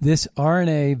this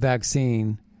RNA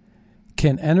vaccine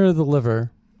can enter the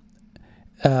liver,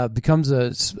 becomes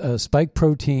a spike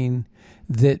protein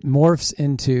that morphs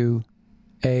into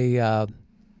a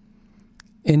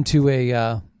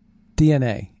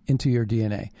DNA, into your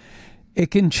DNA.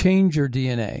 It can change your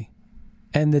DNA,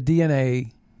 and the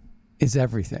DNA is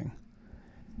everything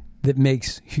that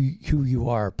makes who you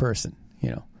are a person. You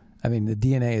know, I mean, the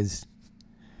DNA is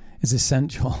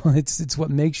essential. It's what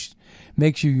makes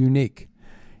you unique.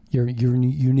 Your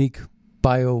unique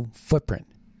bio footprint.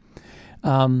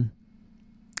 And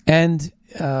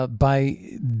by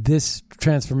this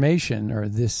transformation or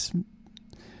this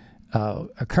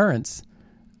occurrence,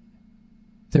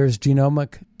 there's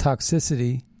genomic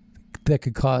toxicity that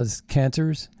could cause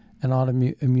cancers and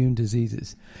autoimmune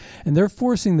diseases. And they're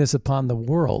forcing this upon the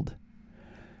world.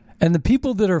 And the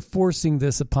people that are forcing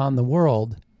this upon the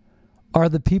world are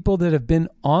the people that have been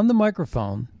on the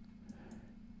microphone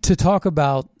to talk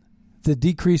about the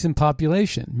decrease in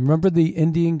population. Remember the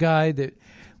Indian guy that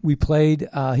we played?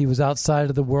 He was outside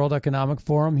of the World Economic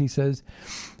Forum. He says,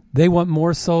 they want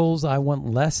more souls, I want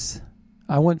less.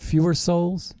 I want fewer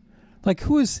souls. Like,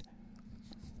 who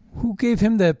gave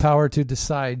him the power to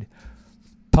decide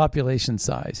population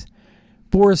size?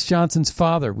 Boris Johnson's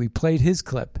father, we played his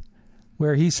clip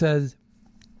where he says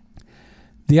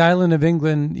the island of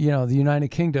England, the United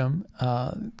Kingdom,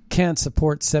 can't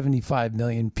support 75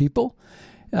 million people.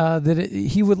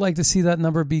 He would like to see that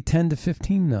number be 10 to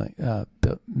 15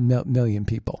 million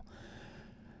people.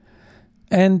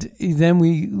 And then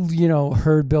we,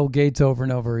 heard Bill Gates over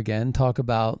and over again talk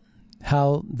about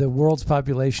how the world's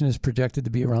population is projected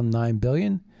to be around 9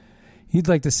 billion. He'd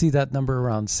like to see that number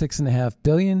around 6.5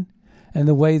 billion. And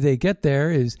the way they get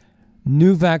there is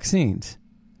new vaccines,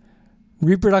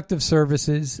 reproductive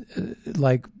services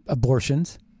like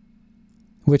abortions,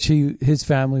 which his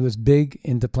family was big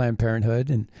into Planned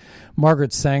Parenthood. And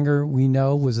Margaret Sanger, we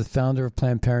know, was the founder of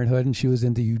Planned Parenthood, and she was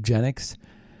into eugenics.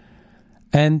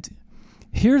 And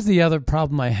here's the other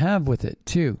problem I have with it,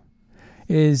 too,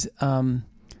 is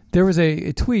there was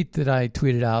a tweet that I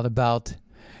tweeted out about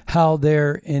how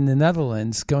they're in the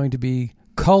Netherlands going to be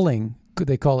culling,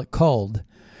 they call it culled,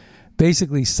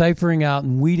 basically ciphering out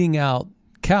and weeding out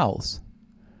cows.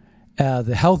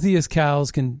 The healthiest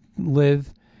cows can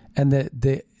live, and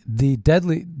the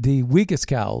weakest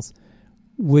cows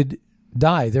would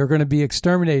die. They're going to be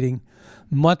exterminating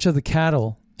much of the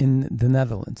cattle in the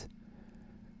Netherlands.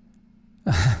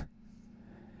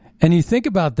 And you think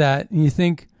about that, and you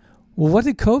think, well, what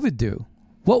did COVID do?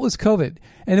 What was COVID?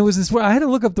 And it was this word. I had to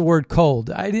look up the word cold.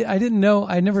 I didn't know.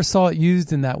 I never saw it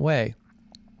used in that way.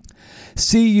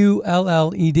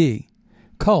 C-U-L-L-E-D,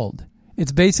 cold.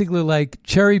 It's basically like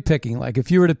cherry picking. Like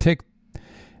if you were to pick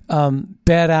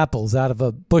bad apples out of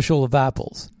a bushel of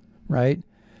apples, right?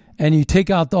 And you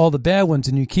take out all the bad ones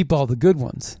and you keep all the good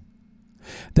ones.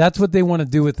 That's what they want to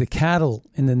do with the cattle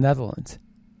in the Netherlands.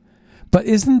 But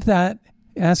isn't that,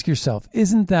 ask yourself,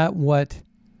 isn't that what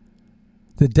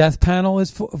the death panel is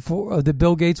for that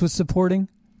Bill Gates was supporting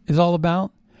is all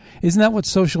about? Isn't that what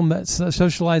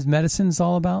socialized medicine is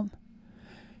all about?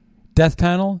 Death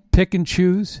panel, pick and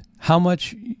choose how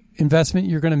much investment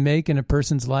you're going to make in a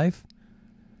person's life?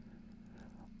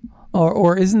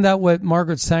 Or isn't that what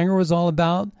Margaret Sanger was all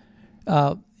about?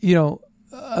 Aborting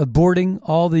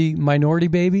all the minority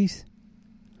babies?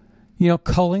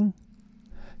 Culling?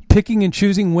 Picking and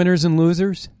choosing winners and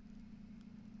losers?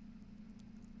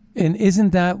 And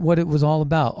isn't that what it was all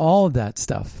about? All of that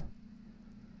stuff.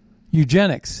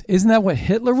 Eugenics. Isn't that what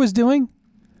Hitler was doing?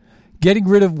 Getting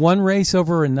rid of one race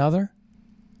over another?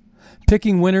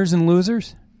 Picking winners and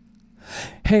losers?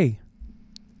 Hey,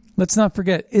 let's not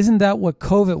forget, isn't that what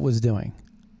COVID was doing?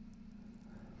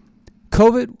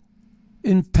 COVID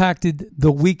impacted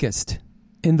the weakest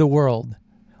in the world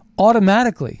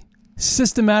automatically,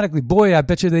 systematically. Boy, I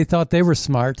bet you they thought they were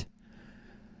smart.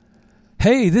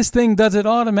 Hey, this thing does it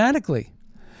automatically.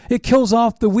 It kills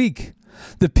off the weak.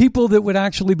 The people that would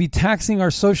actually be taxing our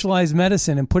socialized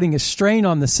medicine and putting a strain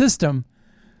on the system,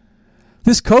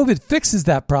 this COVID fixes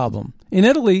that problem. In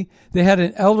Italy, they had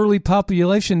an elderly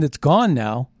population that's gone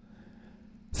now.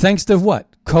 Thanks to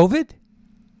what? COVID?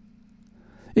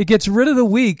 It gets rid of the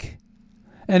weak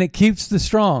and it keeps the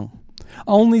strong.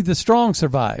 Only the strong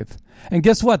survive. And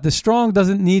guess what? The strong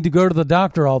doesn't need to go to the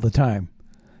doctor all the time.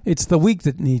 It's the weak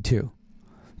that need to.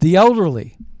 The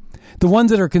elderly, the ones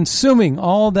that are consuming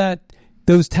all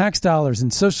those tax dollars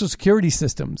and social security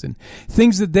systems and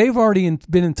things that they've already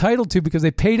been entitled to because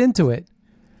they paid into it.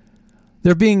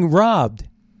 They're being robbed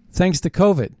thanks to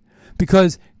COVID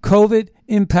because COVID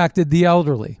impacted the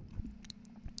elderly.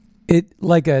 It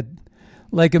like a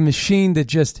machine that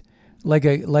just like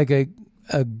a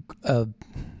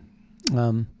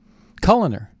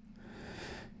culliner,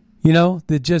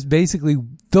 that just basically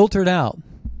filtered out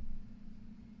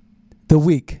the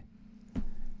weak,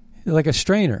 like a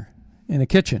strainer in a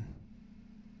kitchen.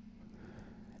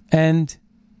 And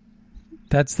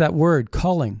that's that word,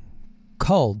 culling,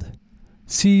 culled,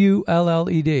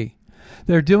 C-U-L-L-E-D.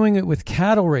 They're doing it with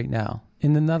cattle right now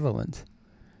in the Netherlands.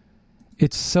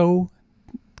 It's so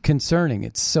concerning.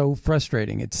 It's so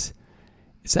frustrating. It's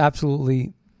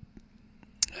absolutely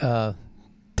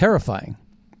terrifying.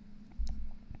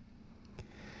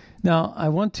 Now, I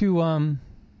want to... I'm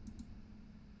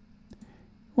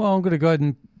going to go ahead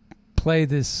and play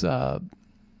this. We have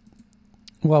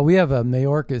a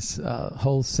Mayorkas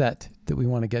whole set that we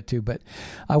want to get to, but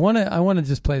I want to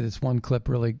just play this one clip.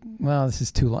 Really, this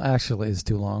is too long. Actually, it's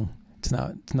too long. It's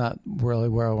not really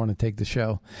where I want to take the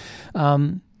show.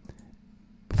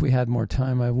 If we had more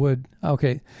time, I would.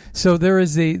 Okay, so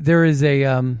there's this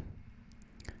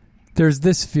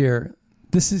fear.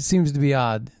 Seems to be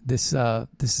odd. This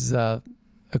is a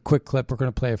quick clip. We're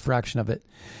going to play a fraction of it.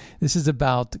 This is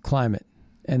about climate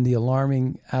and the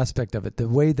alarming aspect of it. The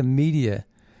way the media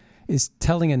is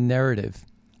telling a narrative,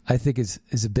 I think, is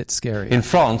a bit scary. In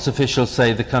France, officials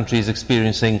say the country is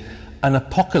experiencing an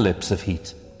apocalypse of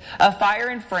heat. A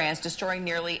fire in France destroying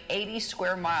nearly 80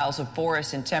 square miles of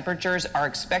forest, and temperatures are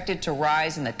expected to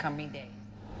rise in the coming days.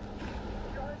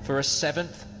 For a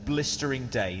seventh blistering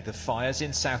day, the fires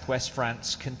in southwest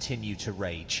France continue to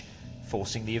rage,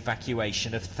 forcing the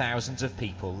evacuation of thousands of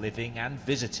people living and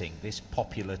visiting this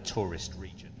popular tourist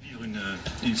region.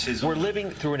 We're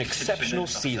living through an exceptional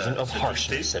season of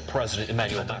harshness, said President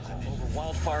Emmanuel Macron, over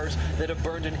wildfires that have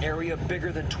burned an area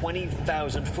bigger than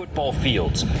 20,000 football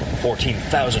fields.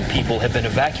 14,000 people have been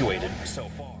evacuated so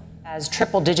far. As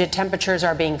triple-digit temperatures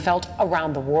are being felt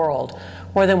around the world,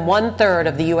 more than one-third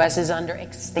of the U.S. is under...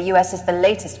 The U.S. is the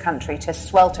latest country to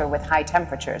swelter with high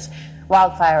temperatures.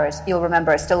 Wildfires, you'll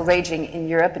remember, are still raging in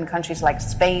Europe in countries like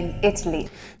Spain, Italy.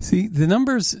 See, the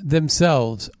numbers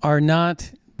themselves are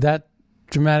not that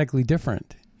dramatically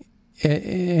different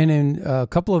and in a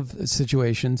couple of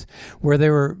situations where they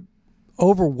were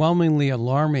overwhelmingly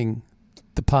alarming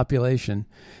the population,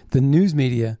 the news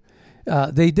media,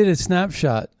 they did a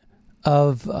snapshot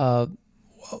of,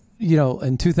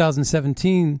 in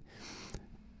 2017,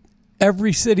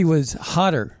 every city was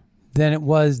hotter than it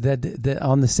was that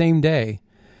on the same day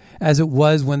as it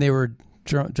was when they were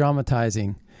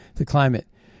dramatizing the climate.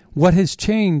 What has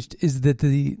changed is that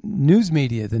the news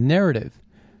media, the narrative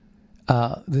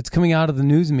that's coming out of the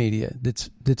news media, that's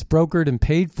brokered and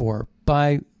paid for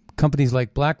by companies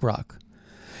like BlackRock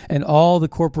and all the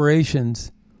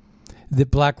corporations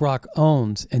that BlackRock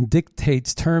owns and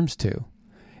dictates terms to.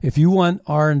 If you want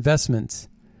our investments,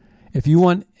 if you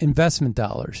want investment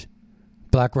dollars,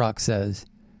 BlackRock says,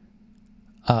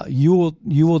 you will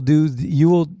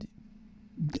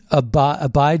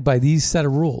abide by these set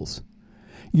of rules.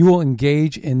 You will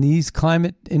engage in these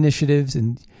climate initiatives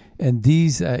and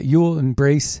these. You will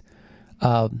embrace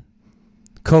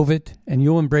COVID, and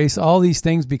you'll embrace all these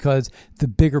things because the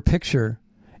bigger picture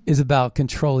is about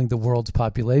controlling the world's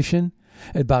population,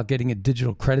 about getting a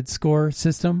digital credit score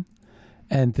system,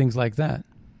 and things like that.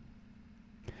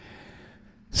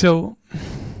 So,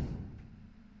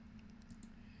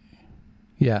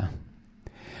 yeah.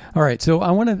 All right. So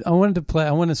I wanted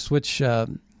to switch.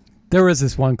 There was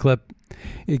this one clip.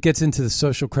 It gets into the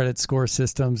social credit score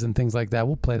systems and things like that.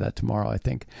 We'll play that tomorrow, I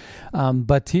think.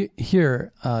 But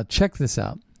here, check this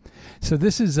out. So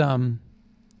this is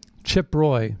Chip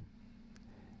Roy,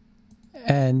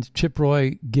 and Chip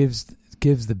Roy gives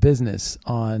the business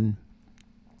on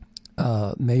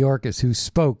Mayorkas, who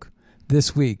spoke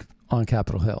this week on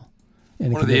Capitol Hill.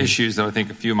 One of the issues that I think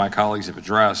a few of my colleagues have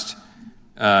addressed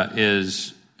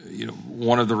is,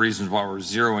 one of the reasons why we're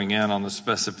zeroing in on the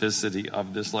specificity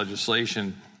of this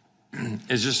legislation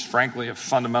is just, frankly, a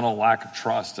fundamental lack of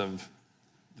trust of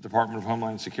the Department of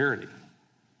Homeland Security,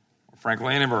 or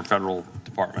frankly, any of our federal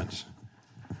departments.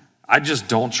 I just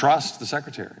don't trust the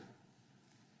Secretary.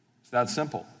 It's that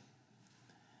simple.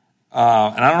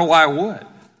 And I don't know why I would.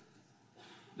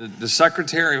 The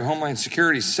Secretary of Homeland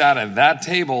Security sat at that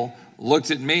table, looked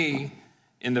at me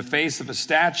in the face of a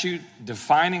statute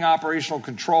defining operational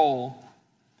control,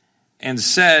 and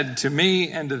said to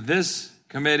me and to this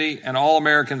committee and all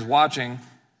Americans watching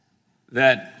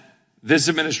that this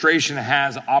administration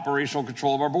has operational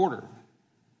control of our border.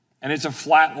 And it's a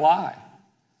flat lie.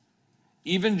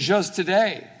 Even just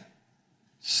today,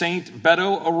 St.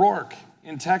 Beto O'Rourke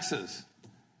in Texas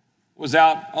was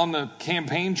out on the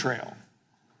campaign trail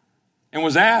and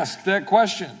was asked that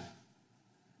question.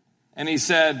 And he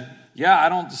said, yeah, I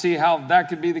don't see how that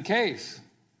could be the case.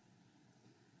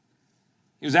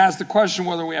 He was asked the question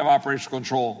whether we have operational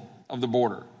control of the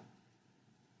border,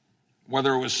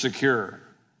 whether it was secure.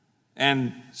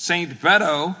 And St.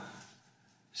 Beto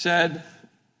said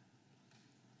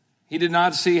he did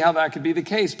not see how that could be the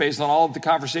case based on all of the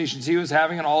conversations he was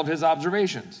having and all of his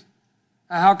observations.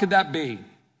 Now, how could that be?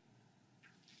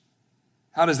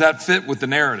 How does that fit with the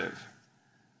narrative?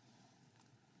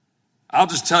 I'll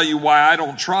just tell you why I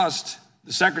don't trust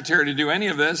the Secretary to do any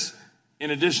of this, in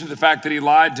addition to the fact that he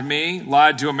lied to me,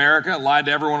 lied to America, lied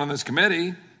to everyone on this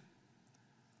committee.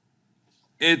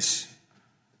 It's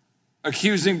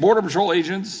accusing Border Patrol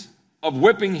agents of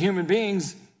whipping human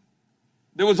beings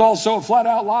that was also a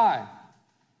flat-out lie,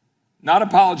 not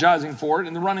apologizing for it,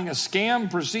 and then running a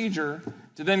scam procedure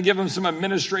to then give them some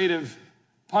administrative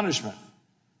punishment.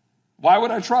 Why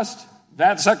would I trust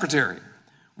that Secretary?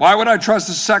 Why would I trust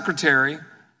a Secretary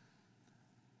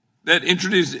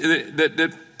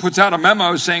that puts out a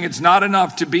memo saying it's not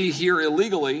enough to be here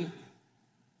illegally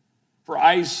for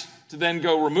ICE to then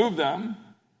go remove them?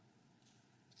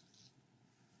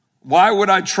 Why would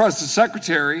I trust a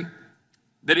Secretary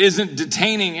that isn't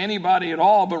detaining anybody at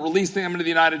all but releasing them into the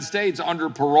United States under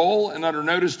parole and under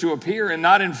notice to appear and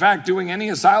not, in fact, doing any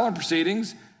asylum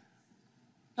proceedings?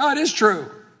 No, it is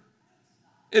true.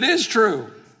 It is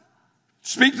true.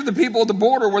 Speak to the people at the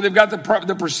border where they've got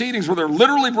the proceedings where they're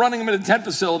literally running them into tent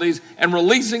facilities and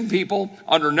releasing people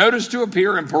under notice to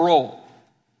appear and parole,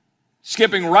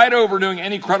 skipping right over doing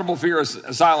any credible fear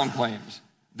asylum claims.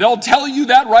 They'll tell you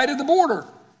that right at the border.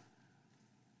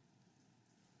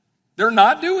 They're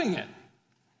not doing it.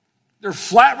 They're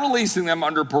flat releasing them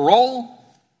under parole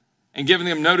and giving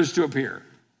them notice to appear.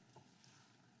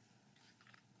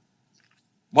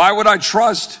 Why would I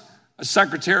trust a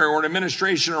secretary or an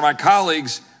administration or my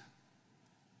colleagues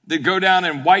that go down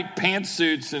in white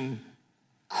pantsuits and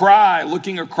cry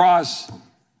looking across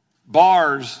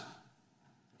bars,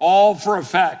 all for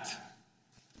effect?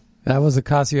 That was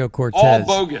Ocasio-Cortez. All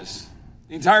bogus.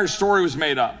 The entire story was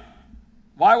made up.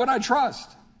 Why would I trust?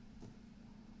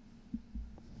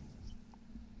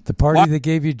 The party that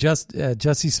gave you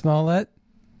Jussie Smollett?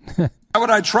 Why would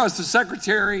I trust the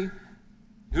secretary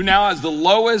who now has the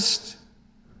lowest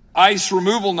ICE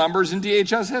removal numbers in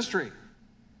DHS history?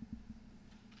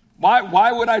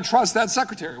 Why would I trust that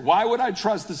secretary? Why would I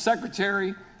trust the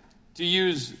secretary to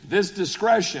use this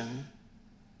discretion,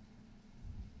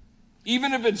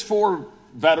 even if it's for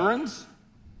veterans?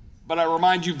 But I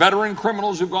remind you, veteran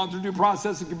criminals who've gone through due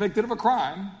process and convicted of a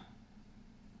crime.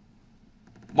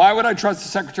 Why would I trust the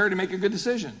secretary to make a good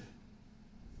decision?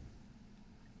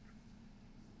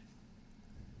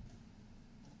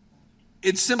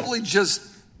 It's simply just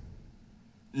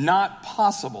not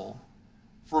possible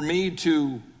for me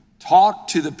to talk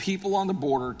to the people on the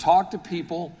border, talk to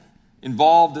people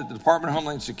involved at the Department of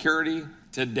Homeland Security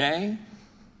today,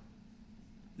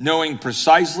 knowing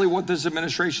precisely what this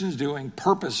administration is doing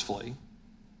purposefully,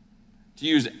 to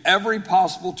use every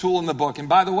possible tool in the book. And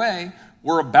by the way,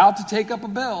 we're about to take up a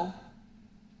bill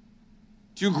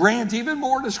to grant even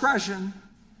more discretion,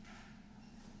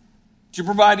 to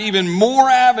provide even more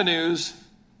avenues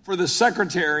for the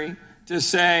secretary to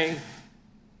say,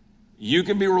 you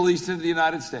can be released into the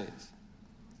United States.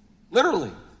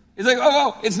 Literally. It's like,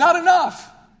 oh, it's not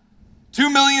enough.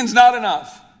 2 million's not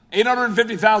enough.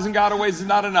 850,000 gotaways is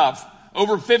not enough.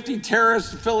 Over 50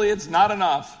 terrorist affiliates, not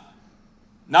enough.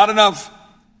 Not enough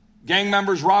gang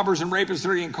members, robbers, and rapists that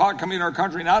are getting caught coming into our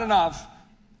country, not enough.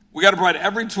 We got to provide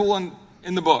every tool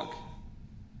in the book.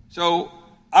 So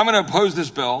I'm going to oppose this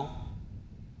bill,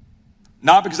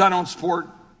 not because I don't support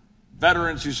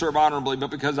veterans who serve honorably,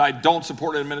 but because I don't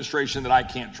support an administration that I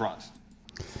can't trust.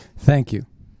 Thank you.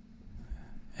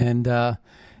 And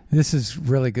this is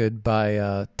really good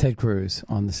by Ted Cruz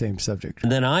on the same subject.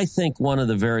 And then I think one of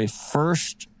the very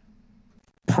first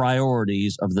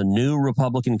priorities of the new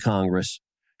Republican Congress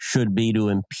should be to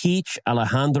impeach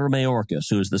Alejandro Mayorkas,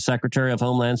 who is the Secretary of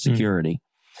Homeland Security.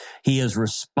 He is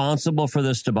responsible for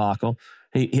this debacle.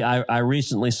 I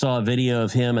recently saw a video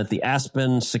of him at the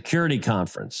Aspen Security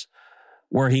Conference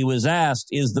where he was asked,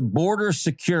 is the border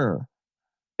secure?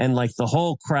 And like the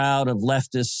whole crowd of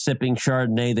leftists sipping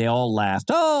Chardonnay, they all laughed.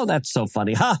 Oh, that's so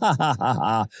funny. Ha, ha, ha, ha,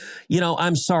 ha. You know,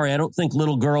 I'm sorry. I don't think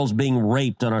little girls being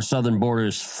raped on our southern border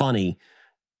is funny,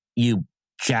 you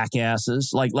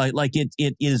jackasses. Like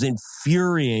it is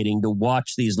infuriating to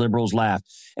watch these liberals laugh.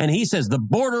 And he says the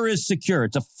border is secure.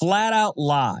 It's a flat out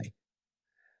lie.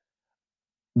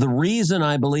 The reason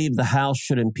I believe the House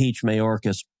should impeach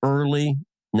Mayorkas early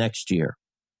next year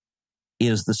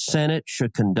is the Senate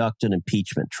should conduct an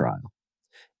impeachment trial.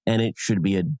 And it should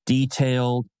be a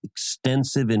detailed,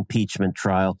 extensive impeachment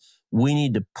trial. We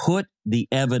need to put the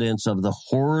evidence of the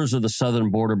horrors of the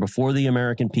southern border before the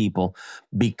American people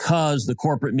because the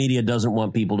corporate media doesn't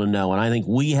want people to know. And I think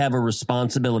we have a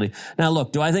responsibility. Now,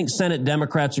 look, do I think Senate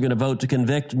Democrats are going to vote to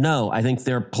convict? No, I think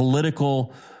they're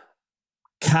political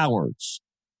cowards.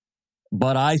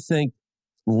 But I think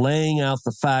laying out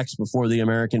the facts before the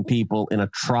American people in a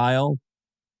trial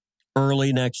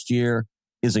early next year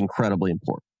is incredibly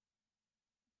important.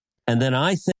 And then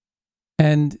I think...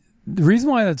 And the reason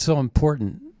why that's so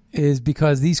important is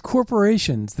because these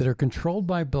corporations that are controlled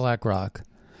by BlackRock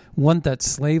want that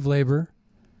slave labor,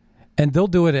 and they'll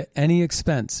do it at any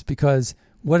expense because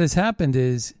what has happened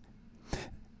is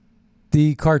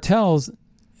the cartels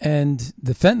and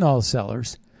the fentanyl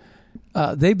sellers,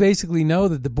 they basically know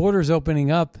that the border is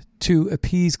opening up to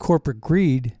appease corporate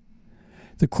greed.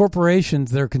 The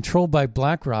corporations that are controlled by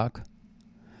BlackRock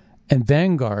and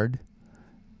Vanguard,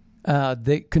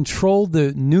 they control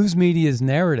the news media's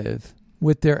narrative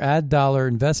with their ad dollar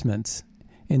investments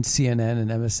in CNN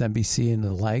and MSNBC and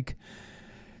the like.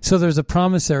 So there's a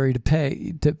promissory to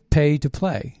pay to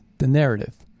play the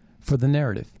narrative for the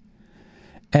narrative.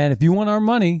 And if you want our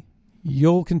money,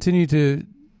 you'll continue to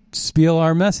spiel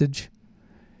our message.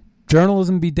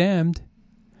 Journalism be damned.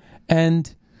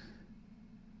 And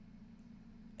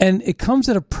it comes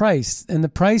at a price, and the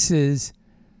price is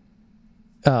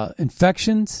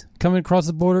infections coming across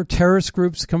the border, terrorist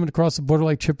groups coming across the border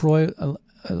like Chip Roy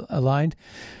aligned,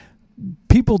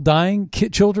 people dying,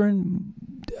 children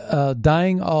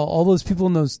dying, all those people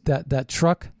in that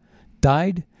truck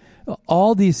died.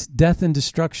 All this death and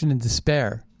destruction and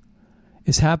despair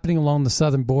is happening along the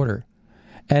southern border.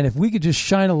 And if we could just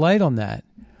shine a light on that,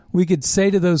 we could say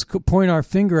to those, point our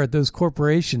finger at those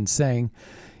corporations saying,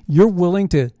 you're willing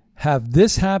to have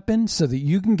this happen so that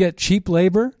you can get cheap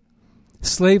labor,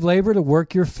 slave labor to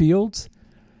work your fields,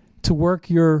 to work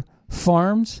your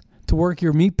farms, to work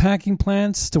your meat packing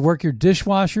plants, to work your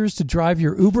dishwashers, to drive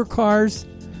your Uber cars,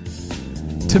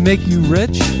 to make you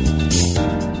rich.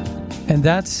 And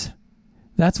that's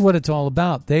what it's all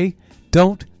about. They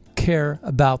don't care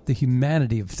about the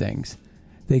humanity of things.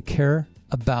 They care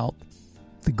about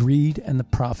the greed and the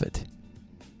profit.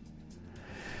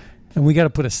 And we got to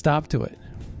put a stop to it.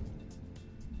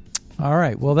 All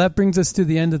right. Well, that brings us to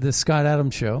the end of the Scott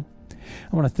Adams Show.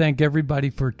 I want to thank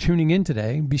everybody for tuning in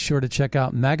today. Be sure to check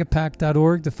out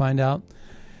magapack.org to find out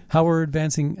how we're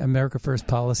advancing America First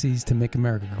policies to make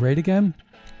America great again.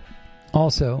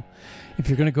 Also, if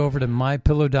you're going to go over to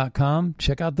mypillow.com,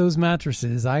 check out those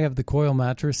mattresses. I have the coil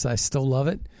mattress. I still love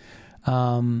it.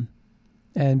 And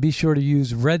be sure to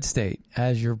use Red State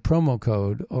as your promo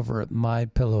code over at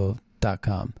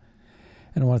mypillow.com.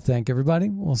 And I want to thank everybody.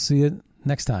 We'll see you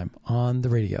next time on the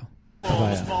radio.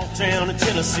 Bye-bye. Small town in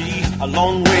Tennessee, a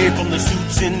long way from the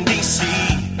suits in D.C.,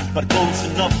 but close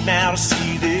enough now to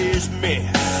see this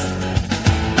mess.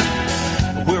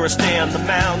 Where I stand, the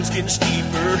mound's getting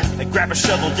steeper. They grab a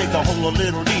shovel, dig the hole a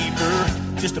little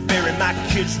deeper, just to bury my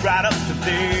kids right up to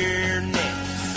there.